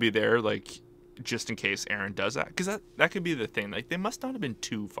thing. He could be there like just in case Eren does that. Because that could be the thing. Like they must not have been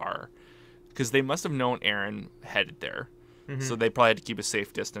too far. Because they must have known Eren headed there. So they probably had to keep a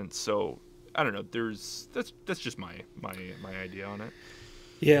safe distance. So I don't know. That's just my idea on it.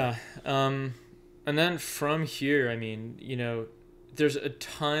 Yeah. And then from here, I mean, there's a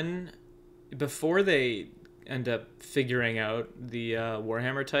ton before they end up figuring out the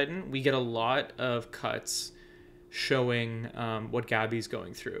Warhammer Titan. We get a lot of cuts showing what Gabby's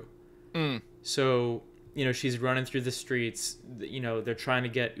going through. So, she's running through the streets. They're trying to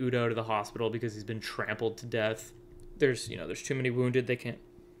get Udo to the hospital because he's been trampled to death. there's too many wounded. They can't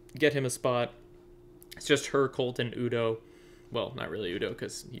get him a spot. It's just her, Colt, and Udo. Well, not really Udo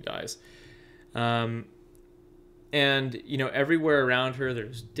because he dies. And everywhere around her,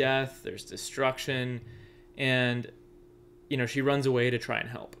 there's death, there's destruction, and she runs away to try and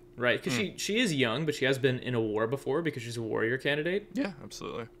help, right? Because she is young, but she has been in a war before because she's a warrior candidate. Yeah,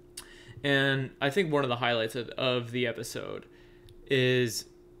 absolutely. And I think one of the highlights of the episode is,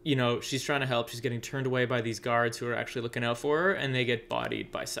 she's trying to help. She's getting turned away by these guards who are actually looking out for her, and they get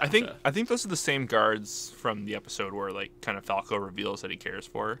bodied by Sasha. I think those are the same guards from the episode where like kind of Falco reveals that he cares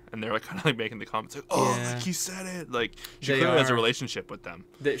for her, and they're like kind of like making the comments like, like he said it. Like she clearly has a relationship with them.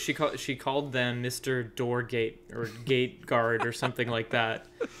 That she called them Mr. Door Gate or Gate Guard or something like that.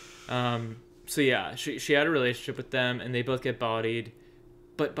 So yeah, she had a relationship with them, and they both get bodied.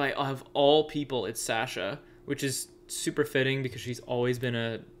 But of all people, it's Sasha, which is super fitting because she's always been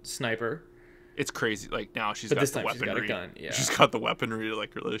a sniper. It's crazy. Like now she's got the weaponry. She's got a gun. Yeah. She's got the weaponry to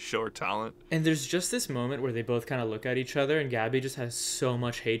like really show her talent. And there's just this moment where they both kind of look at each other, and Gabby just has so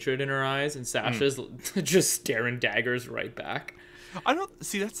much hatred in her eyes, and Sasha's just staring daggers right back.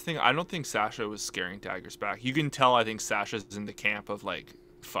 That's the thing. I don't think Sasha was scaring daggers back. You can tell. I think Sasha's in the camp of like,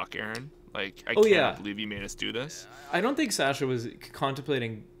 fuck Aaron. Like, I can't believe you made us do this. I don't think Sasha was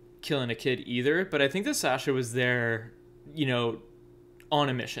contemplating killing a kid either, but I think that Sasha was there, on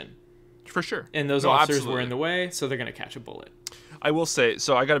a mission. For sure. And those officers were in the way, so they're going to catch a bullet. I will say,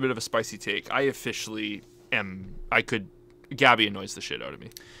 so I got a bit of a spicy take. I officially Gabby annoys the shit out of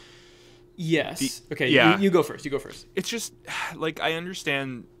me. Yes. You go first. It's just, like, I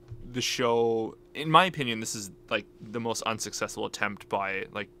understand the show. In my opinion, this is, like, the most unsuccessful attempt by,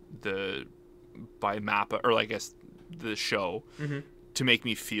 like, by Mappa, or I guess the show, to make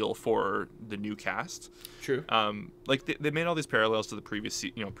me feel for the new cast. True. Like they made all these parallels to the previous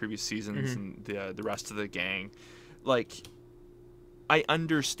seasons and the rest of the gang. Like, I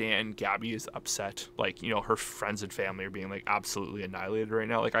understand Gabby is upset. Like, her friends and family are being like absolutely annihilated right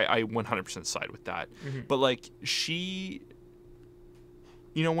now. Like I 100% side with that. But like she,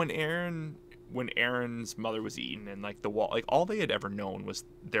 when Aaron's mother was eaten and like the wall, like all they had ever known was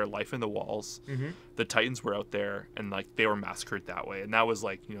their life in the walls. The Titans were out there and like they were massacred that way, and that was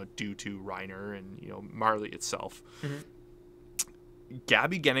like due to Reiner and Marley itself.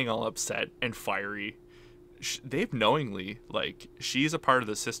 Gabby getting all upset and fiery, they've knowingly, like, she's a part of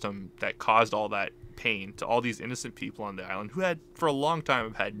the system that caused all that pain to all these innocent people on the island who had for a long time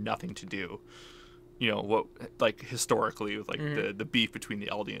have had nothing to do what, like, historically with like the beef between the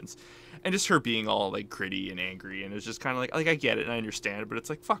Eldians. And just her being all like gritty and angry, and it's just kind of like I get it and I understand it, but it's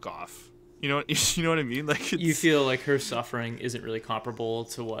like, fuck off. You know what I mean? Like, you feel like her suffering isn't really comparable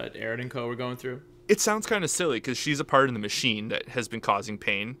to what Aaron and Co were going through. It sounds kind of silly because she's a part of the machine that has been causing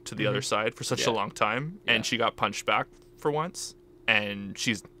pain to the other side for such a long time, and she got punched back for once, and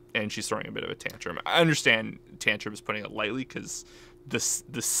she's throwing a bit of a tantrum. I understand tantrum is putting it lightly because the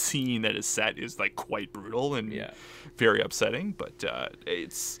scene that is set is like quite brutal and very upsetting, but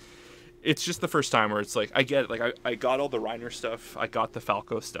it's just the first time where it's like, I get it. Like I got all the Reiner stuff, I got the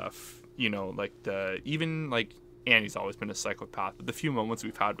Falco stuff, like even like Annie's always been a psychopath, but the few moments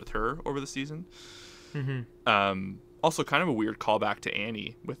we've had with her over the season, also kind of a weird callback to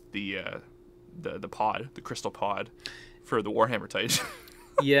Annie with the pod, the crystal pod for the Warhammer Titan.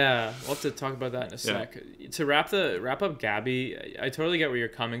 Yeah, we'll have to talk about that in a sec. To wrap up Gabby, I totally get where you're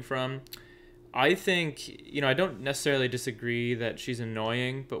coming from. I think, I don't necessarily disagree that she's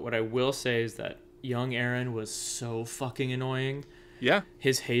annoying, but what I will say is that young Aaron was so fucking annoying. Yeah.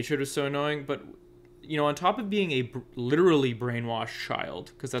 His hatred was so annoying, but, on top of being a literally brainwashed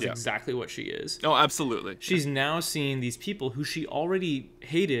child, because that's exactly what she is. Oh, absolutely. She's now seeing these people who she already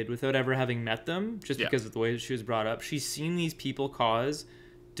hated without ever having met them, just because of the way that she was brought up. She's seen these people cause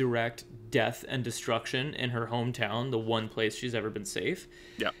direct death and destruction in her hometown, the one place she's ever been safe.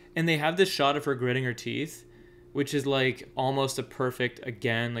 Yeah. And they have this shot of her gritting her teeth, which is like almost a perfect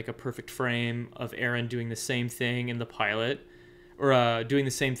frame of Aaron doing the same thing in the pilot, or doing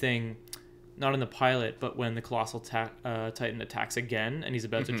the same thing, not in the pilot, but when the Colossal Titan attacks again and he's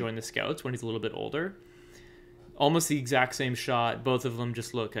about to join the Scouts when he's a little bit older. Almost the exact same shot. Both of them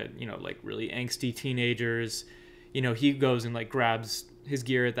just look at, like really angsty teenagers. He goes and like grabs his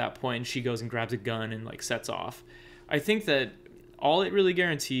gear at that point, and she goes and grabs a gun and like sets off. I think that all it really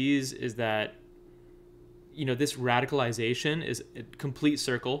guarantees is that this radicalization is a complete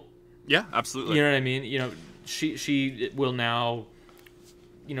circle. Yeah, absolutely. You know what I mean? She will now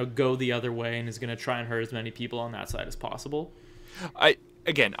go the other way and is going to try and hurt as many people on that side as possible. I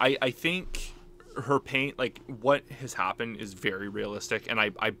think her pain, like what has happened is very realistic, and I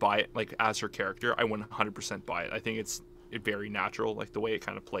buy it. Like as her character, I 100% buy it. I think it's very natural, like the way it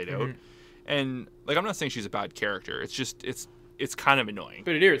kind of played out. And like I'm not saying she's a bad character. It's just it's kind of annoying.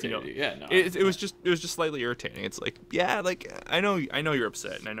 But it irritated you. Yeah, no. It was just slightly irritating. It's like, yeah, like I know you're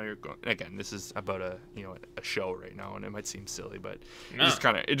upset, and I know you're going. Again, this is about a show right now, and it might seem silly, but it just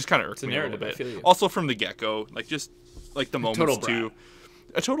kind of irks me a little bit. Also from the get go, like just like the moments too.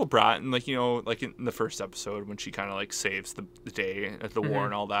 A total brat, and like like in the first episode when she kind of like saves the day at the war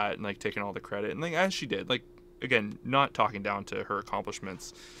and all that, and like taking all the credit, and like as she did, like again, not talking down to her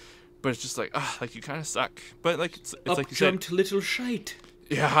accomplishments, but it's just like like you kind of suck. But like it's like you said, little shite.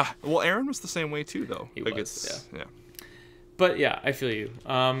 Yeah. Well, Aaron was the same way too, though. He like was. Yeah. But yeah, I feel you.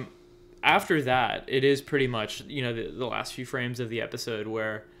 After that, it is pretty much the last few frames of the episode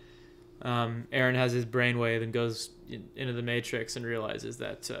where Aaron has his brainwave and goes into the Matrix and realizes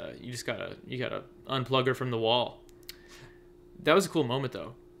that you gotta unplug her from the wall. That was a cool moment,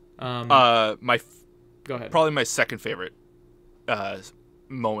 though. Go ahead. Probably my second favorite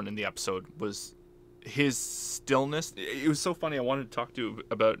moment in the episode was his stillness. It was so funny. I wanted to talk to you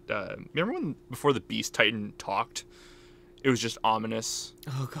about. Remember when before the Beast Titan talked, it was just ominous.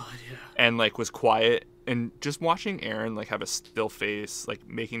 Oh God, yeah. And like was quiet. And just watching Aaron like have a still face, like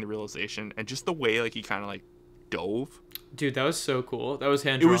making the realization, and just the way like he kind of like dove. Dude, that was so cool. That was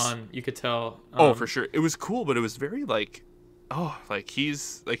hand drawn. You could tell. Oh, for sure. It was cool, but it was very like,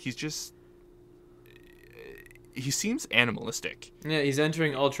 he's just. He seems animalistic. Yeah, he's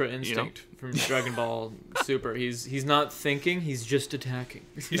entering Ultra Instinct from Dragon Ball Super. He's not thinking. He's just attacking.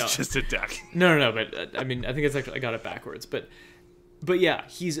 He's just attacking. No. But I mean, I think it's like I got it backwards, But yeah,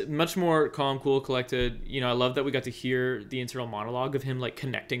 he's much more calm, cool, collected. I love that we got to hear the internal monologue of him like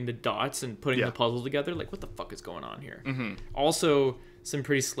connecting the dots and putting the puzzle together. Like, what the fuck is going on here? Mm-hmm. Also, some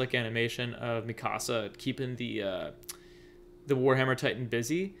pretty slick animation of Mikasa keeping the Warhammer Titan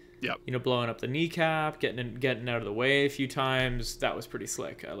busy. Yep. Blowing up the kneecap, getting out of the way a few times. That was pretty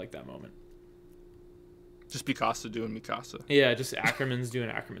slick. I like that moment. Just Mikasa doing Mikasa. Yeah, just Ackerman's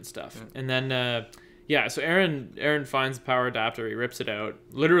doing Ackerman stuff. Yeah. And then so Aaron finds the power adapter, he rips it out,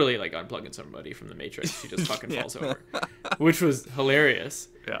 literally like unplugging somebody from the Matrix. She just fucking falls over, which was hilarious.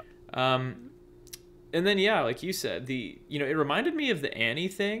 Yeah. And then like you said, it reminded me of the Annie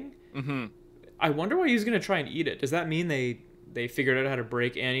thing. Mm-hmm. I wonder why he was gonna try and eat it. Does that mean they figured out how to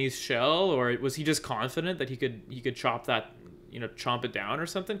break Annie's shell, or was he just confident that he could chop that, chomp it down or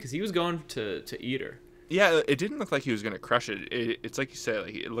something? Because he was going to eat her. Yeah, it didn't look like he was going to crush it. It's like you said,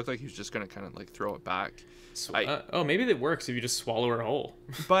 like it looked like he was just going to kind of like throw it back. Maybe that works if you just swallow her whole.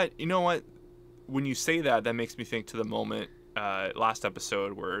 But you know what? When you say that makes me think to the moment last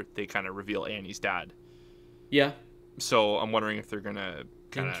episode where they kind of reveal Annie's dad. Yeah. So I'm wondering if they're going to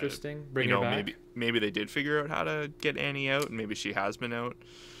interesting. Bring her back. Maybe they did figure out how to get Annie out, and maybe she has been out.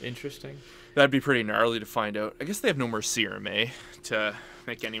 Interesting. That'd be pretty gnarly to find out. I guess they have no more serum, to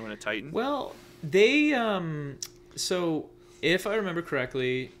make anyone a Titan. Well, they so if I remember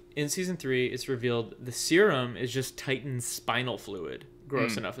correctly, in season 3 it's revealed the serum is just Titan's spinal fluid,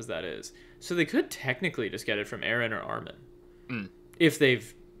 gross enough as that is. So they could technically just get it from Aaron or Armin. If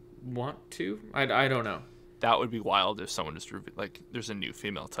they've want to. I don't know. That would be wild if someone just there's a new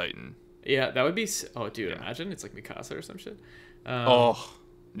female Titan. Yeah, that would be. Oh, dude, imagine it's like Mikasa or some shit. No.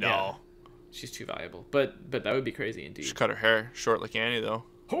 Yeah, she's too valuable. But that would be crazy indeed. She cut her hair short like Annie though.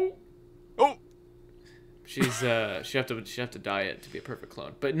 Oh. She's she have to dye it to be a perfect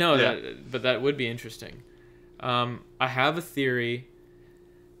clone. But no, that would be interesting. I have a theory,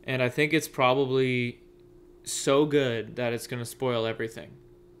 and I think it's probably so good that it's gonna spoil everything.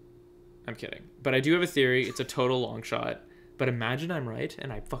 I'm kidding. But I do have a theory. It's a total long shot. But imagine I'm right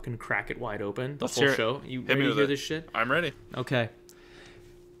and I fucking crack it wide open the whole show. You ready to hear this shit? I'm ready. Okay.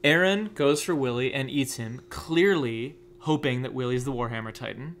 Aaron goes for Willy and eats him, clearly hoping that Willy's the Warhammer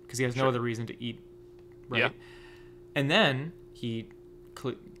Titan because he has no other reason to eat. Right? Yeah. And then he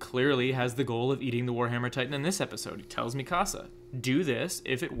clearly has the goal of eating the Warhammer Titan in this episode. He tells Mikasa, do this.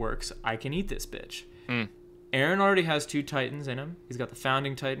 If it works, I can eat this bitch. Aaron already has 2 Titans in him. He's got the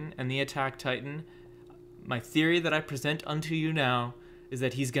Founding Titan and the Attack Titan. My theory that I present unto you now is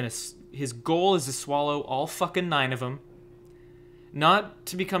that his goal is to swallow all fucking 9 of them. Not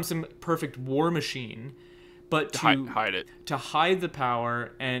to become some perfect war machine, but to hide it. To hide the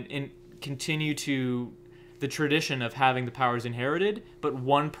power and continue to the tradition of having the powers inherited, but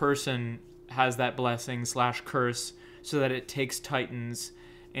one person has that blessing / curse so that it takes Titans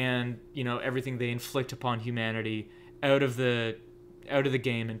and everything they inflict upon humanity out of the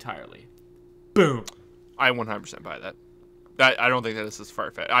game entirely. Boom. I 100% buy that. I don't think that is as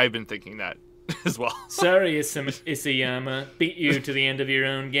far-fetched. I've been thinking that as well. Sorry, Isayama. Beat you to the end of your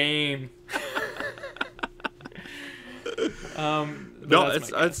own game. No,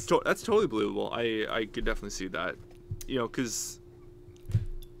 that's totally believable. I could definitely see that. Because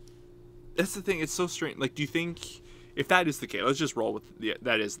that's the thing. It's so strange. Like, do you think if that is the case, let's just roll with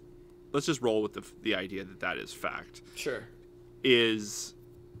the idea that is fact. Sure. Is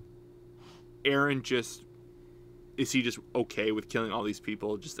Aaron is he just okay with killing all these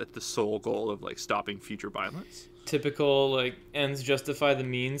people just at the sole goal of like stopping future violence? Typical like ends justify the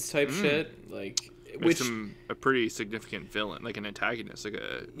means type shit. Like which a pretty significant villain, like an antagonist, like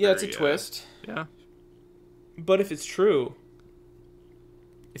a it's a twist. Yeah. But if it's true,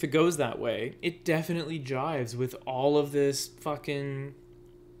 if it goes that way, it definitely jives with all of this fucking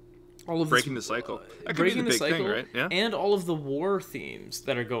breaking the cycle. That could breaking be the the big cycle, thing, right? Yeah. And all of the war themes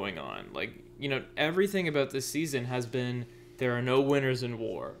that are going on. Like, everything about this season has been there are no winners in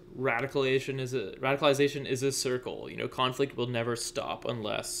war. Radicalization is a circle. Conflict will never stop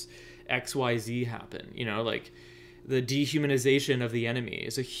unless XYZ happen. Like the dehumanization of the enemy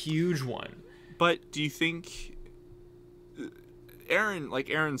is a huge one. But do you think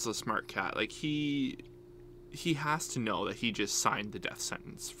Aaron's a smart cat. Like he has to know that he just signed the death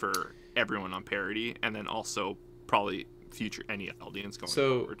sentence for everyone on Parody, and then also probably any audience going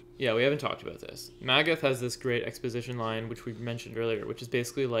forward. Yeah, we haven't talked about this. Magath has this great exposition line, which we mentioned earlier, which is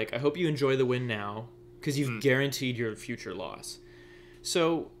basically like, I hope you enjoy the win now, because you've guaranteed your future loss.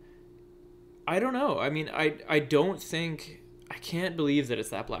 So, I don't know. I mean, I don't think... I can't believe that it's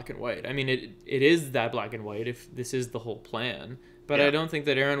that black and white. I mean, it is that black and white if this is the whole plan. But I don't think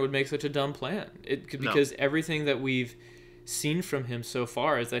that Aaron would make such a dumb plan. Because everything that we've seen from him so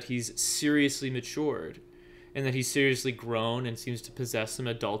far is that he's seriously matured and that he's seriously grown and seems to possess some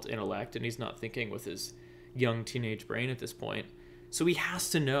adult intellect, and he's not thinking with his young teenage brain at this point. So he has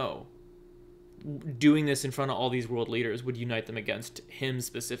to know doing this in front of all these world leaders would unite them against him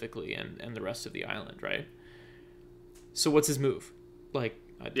specifically and the rest of the island, right? So what's his move? Like,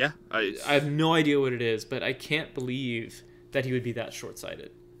 I have no idea what it is, but I can't believe that he would be that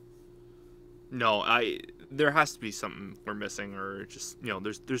short-sighted. No, there has to be something we're missing, or just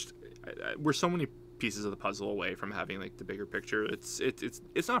we're so many pieces of the puzzle away from having like the bigger picture.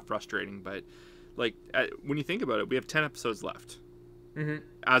 It's not frustrating, but like when you think about it, we have 10 episodes left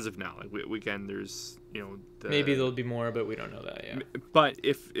as of now. Like again, there's maybe there'll be more, but we don't know that yet. But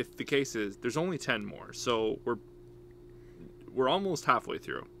if the case is there's only 10 more, so we're almost halfway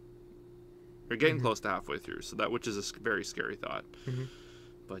through. We're getting close to halfway through, so which is a very scary thought.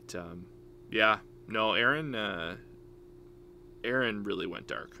 But Aaron really went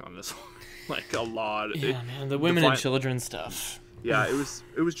dark on this one. Like a lot. Yeah, man, the women and children stuff. Yeah,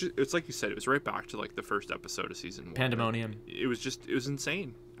 it's like you said, it was right back to like the first episode of season 1. Pandemonium. It was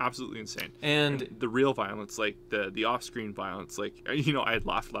insane, absolutely insane. And the real violence, like the off-screen violence, like I had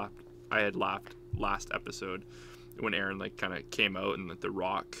laughed last episode when Aaron like kind of came out and the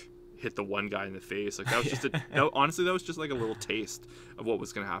Rock hit the one guy in the face. Like that was just honestly that was just like a little taste of what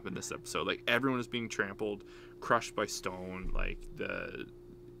was going to happen this episode. Like everyone is being trampled, crushed by stone, like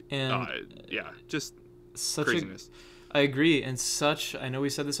just such craziness. I agree, and I know we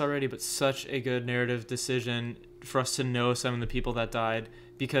said this already, but such a good narrative decision for us to know some of the people that died,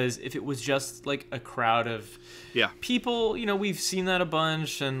 because if it was just like a crowd of people, we've seen that a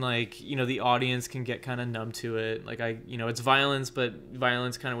bunch, and like, the audience can get kind of numb to it. Like it's violence, but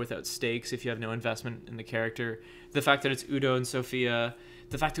violence kind of without stakes if you have no investment in the character. The fact that it's Udo and Sophia,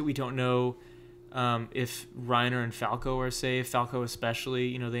 the fact that we don't know if Reiner and Falco are safe, Falco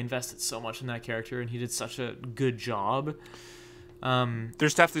especially, they invested so much in that character and he did such a good job.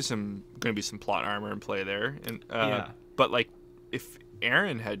 There's definitely going to be some plot armor in play there, and but like if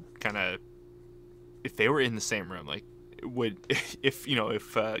Aaron had if they were in the same room, like if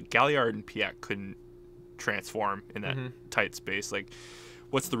Galliard and Piet couldn't transform in that tight space, like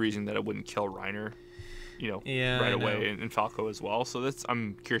what's the reason that it wouldn't kill Reiner right away, and Falco as well? So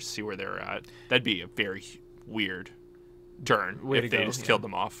I'm curious to see where they're at. That'd be a very weird turn if they just killed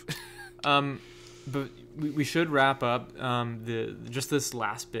them off. But we should wrap up just this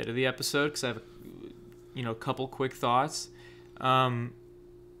last bit of the episode, because I have a couple quick thoughts. Aaron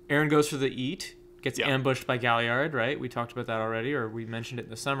goes for the eat, gets ambushed by Galliard, right? We talked about that already, or we mentioned it in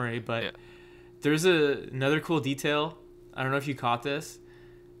the summary, but there's another cool detail. I don't know if you caught this.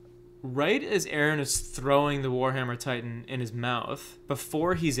 Right as Aaron is throwing the Warhammer Titan in his mouth,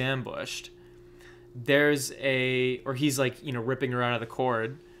 before he's ambushed, he's like, ripping her out of the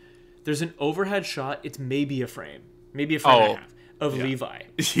cord. There's an overhead shot. It's maybe a frame and a half of Levi.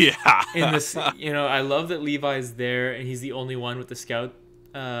 Yeah. In this, I love that Levi's there and he's the only one with the scout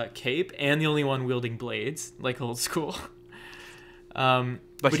cape and the only one wielding blades, like old school.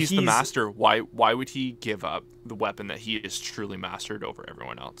 But he's the master. Why would he give up the weapon that he is truly mastered over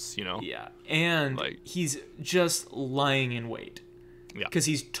everyone else, you know? Yeah, and like, he's just lying in wait. Yeah. Because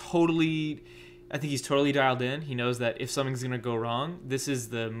I think he's totally dialed in. He knows that if something's going to go wrong, this is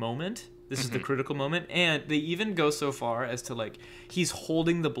the moment. This is the critical moment. And they even go so far as to, like, he's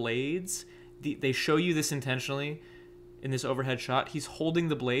holding the blades. They show you this intentionally in this overhead shot. He's holding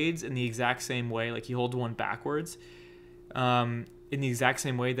the blades in the exact same way. Like, he holds one backwards. In the exact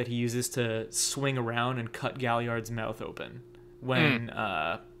same way that he uses to swing around and cut Galliard's mouth open when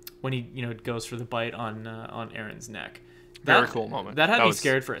he goes for the bite on Aaron's neck. Very cool moment. That had me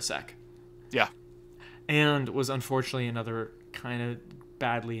scared for a sec. Yeah. And was unfortunately another kind of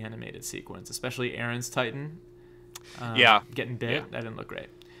badly animated sequence, especially Aaron's Titan. Getting bit. Yeah. That didn't look great.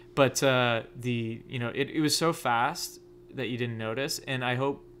 But it was so fast that you didn't notice, and I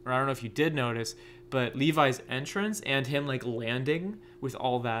don't know if you did notice, but Levi's entrance and him like landing with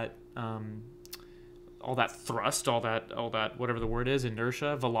all that thrust, all that whatever the word is,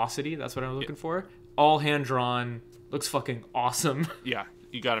 inertia, velocity, that's what I'm looking for. All hand drawn, looks fucking awesome. Yeah,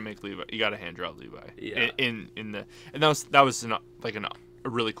 you got to make Levi. You got to hand draw Levi. Yeah. And that was a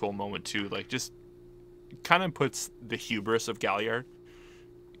really cool moment too. Like, just kind of puts the hubris of Galliard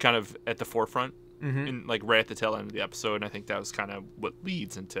kind of at the forefront. And like right at the tail end of the episode, and I think that was kind of what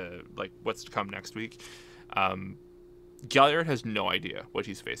leads into like what's to come next week. Galliard has no idea what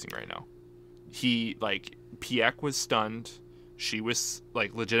he's facing right now. He Piek was stunned. She was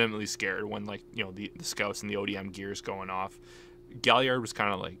like legitimately scared when the scouts and the ODM gears going off. Galliard was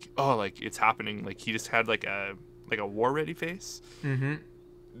kind of like, oh, like it's happening. Like he just had like a war ready face.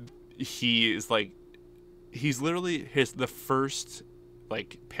 He is like, he's literally the first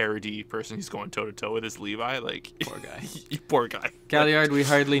like parody person who's going toe to toe with is Levi. Like, poor guy. Galliard, we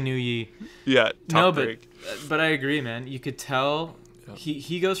hardly knew ye. Yeah. But I agree, man. You could tell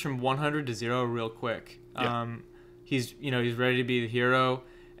he goes from 100 to 0 real quick. He's ready to be the hero.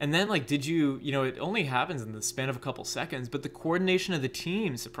 And then it only happens in the span of a couple seconds, but the coordination of the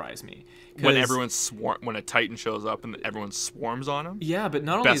team surprised me. When when a Titan shows up and everyone swarms on him. Yeah, but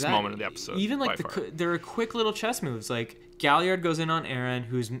not only that, best moment of the episode. Even there are quick little chess moves. Like Galliard goes in on Aaron,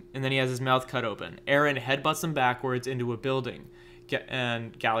 and then he has his mouth cut open. Aaron headbutts him backwards into a building,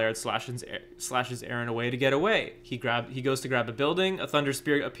 and Galliard slashes Aaron away to get away. He goes to grab a building. A thunder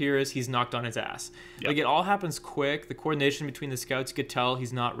spear appears. He's knocked on his ass. Yep. Like, it all happens quick. The coordination between the scouts, you could tell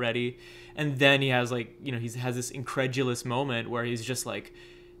he's not ready. And then he has he has this incredulous moment where he's just like,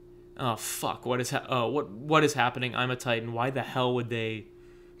 oh fuck, what is happening? I'm a Titan. Why the hell would they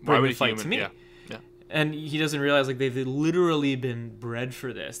bring the fight to me? Yeah. And he doesn't realize they've literally been bred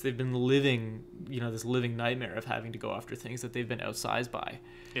for this. They've been living, this living nightmare of having to go after things that they've been outsized by.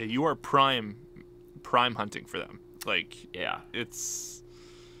 Yeah, you are prime hunting for them. Like, yeah, it's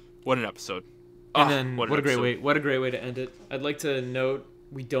what an episode. And then what a great way to end it. I'd like to note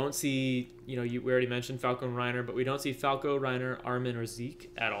we don't see, we already mentioned Falco and Reiner, but we don't see Falco, Reiner, Armin, or Zeke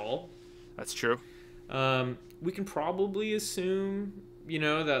at all. That's true. We can probably assume,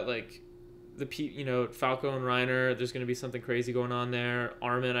 that Falco and Reiner, there's going to be something crazy going on there.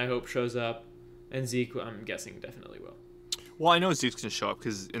 Armin, I hope, shows up. And Zeke, I'm guessing, definitely will. Well, I know Zeke's going to show up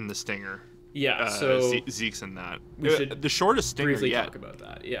because in the Stinger. Yeah, so Zeke's in that. We should the shortest Stinger briefly yet. talk about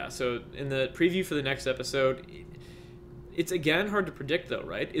that. Yeah, so in the preview for the next episode, it's again hard to predict though,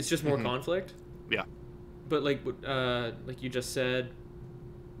 right? It's just more conflict. Yeah. But like you just said,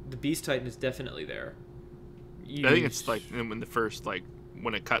 the Beast Titan is definitely there. I think it's like when the first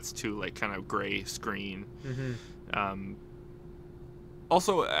when it cuts to kind of gray screen.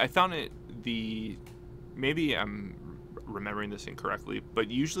 Also, I found maybe I'm remembering this incorrectly, but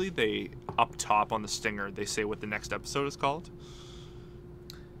usually they up top on the Stinger they say what the next episode is called.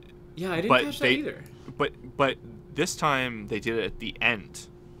 Yeah, I didn't catch that either. But this time they did it at the end.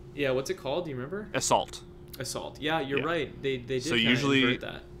 Yeah, what's it called? Do you remember? Assault. Yeah, you're right. They did. So usually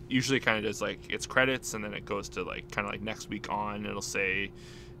that. Usually it kind of does it's credits and then it goes to kind of next week on. It'll say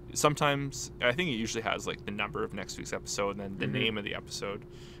sometimes I think it usually has the number of next week's episode and then the name of the episode,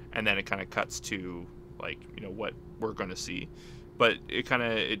 and then it kind of cuts to what we're going to see. But it kind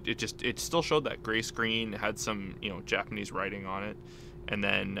of it still showed that gray screen. It had some Japanese writing on it, and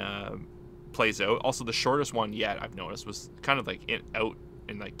then plays out. Also, the shortest one yet I've noticed was kind of out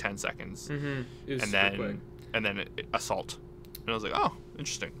in 10 seconds, and then assault. And I was like, oh,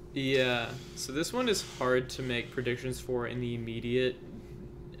 interesting. Yeah. So this one is hard to make predictions for in the immediate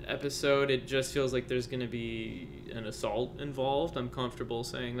episode. It just feels like there's going to be an assault involved. I'm comfortable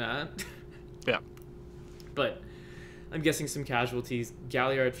saying that. Yeah. But I'm guessing some casualties.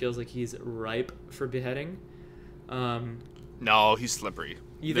 Galliard feels like he's ripe for beheading. No, he's slippery.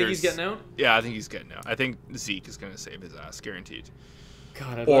 You think he's getting out? Yeah, I think he's getting out. I think Zeke is going to save his ass, guaranteed.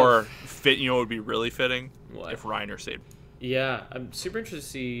 God, You know what would be really fitting? What? If Reiner saved. Yeah, I'm super interested to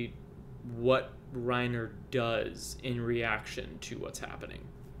see what Reiner does in reaction to what's happening.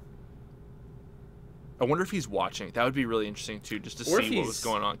 I wonder if he's watching. That would be really interesting too, just to see what was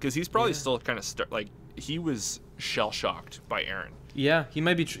going on, because he's probably still kind of he was shell shocked by Aaron. Yeah, he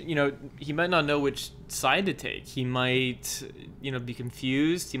might be. He might not know which side to take. He might, be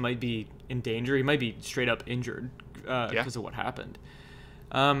confused. He might be in danger. He might be straight up injured because of what happened.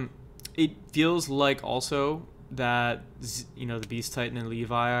 It feels like also that the Beast Titan and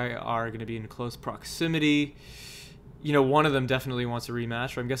Levi are going to be in close proximity. One of them definitely wants a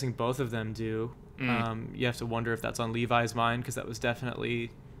rematch, or I'm guessing both of them do. You have to wonder if that's on Levi's mind, because that was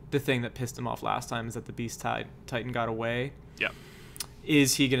definitely the thing that pissed him off last time, is that the Beast Titan got away. Yeah.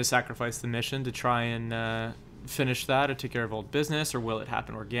 Is he going to sacrifice the mission to try and finish that or take care of old business, or will it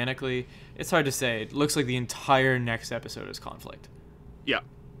happen organically? It's hard to say. It looks like the entire next episode is conflict. Yeah.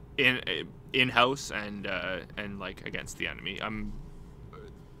 In-house and like against the enemy.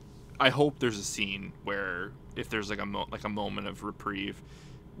 I hope there's a scene where, if there's like a moment of reprieve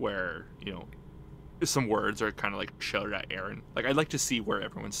where, some words are kind of like shouted at Aaron. Like, I'd like to see where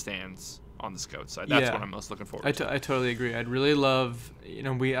everyone stands on the scout side. That's what I'm most looking forward to. I totally agree. I'd really love, I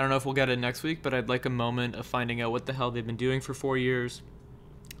don't know if we'll get it next week, but I'd like a moment of finding out what the hell they've been doing for 4 years.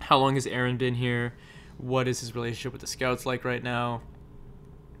 How long has Aaron been here? What is his relationship with the scouts like right now?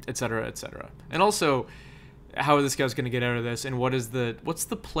 Et cetera, et cetera. And also, how are the scouts going to get out of this? And what's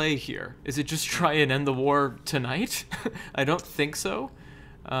the play here? Is it just try and end the war tonight? I don't think so.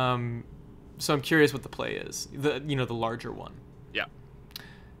 So I'm curious what the play is. The larger one. Yeah.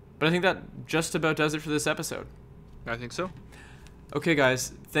 But I think that just about does it for this episode. I think so. Okay,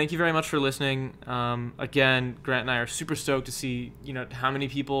 guys. Thank you very much for listening. Again, Grant and I are super stoked to see, how many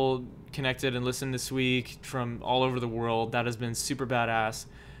people connected and listened this week from all over the world. That has been super badass.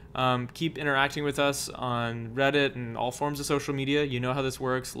 Keep interacting with us on Reddit and all forms of social media. You know how this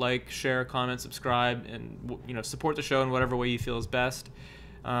works. Like, share, comment, subscribe, and support the show in whatever way you feel is best.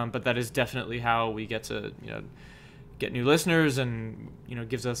 But that is definitely how we get to get new listeners, and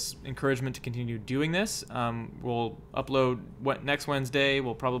gives us encouragement to continue doing this. We'll upload next Wednesday.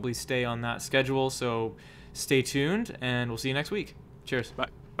 We'll probably stay on that schedule, so stay tuned, and we'll see you next week. Cheers.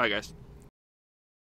 Bye guys.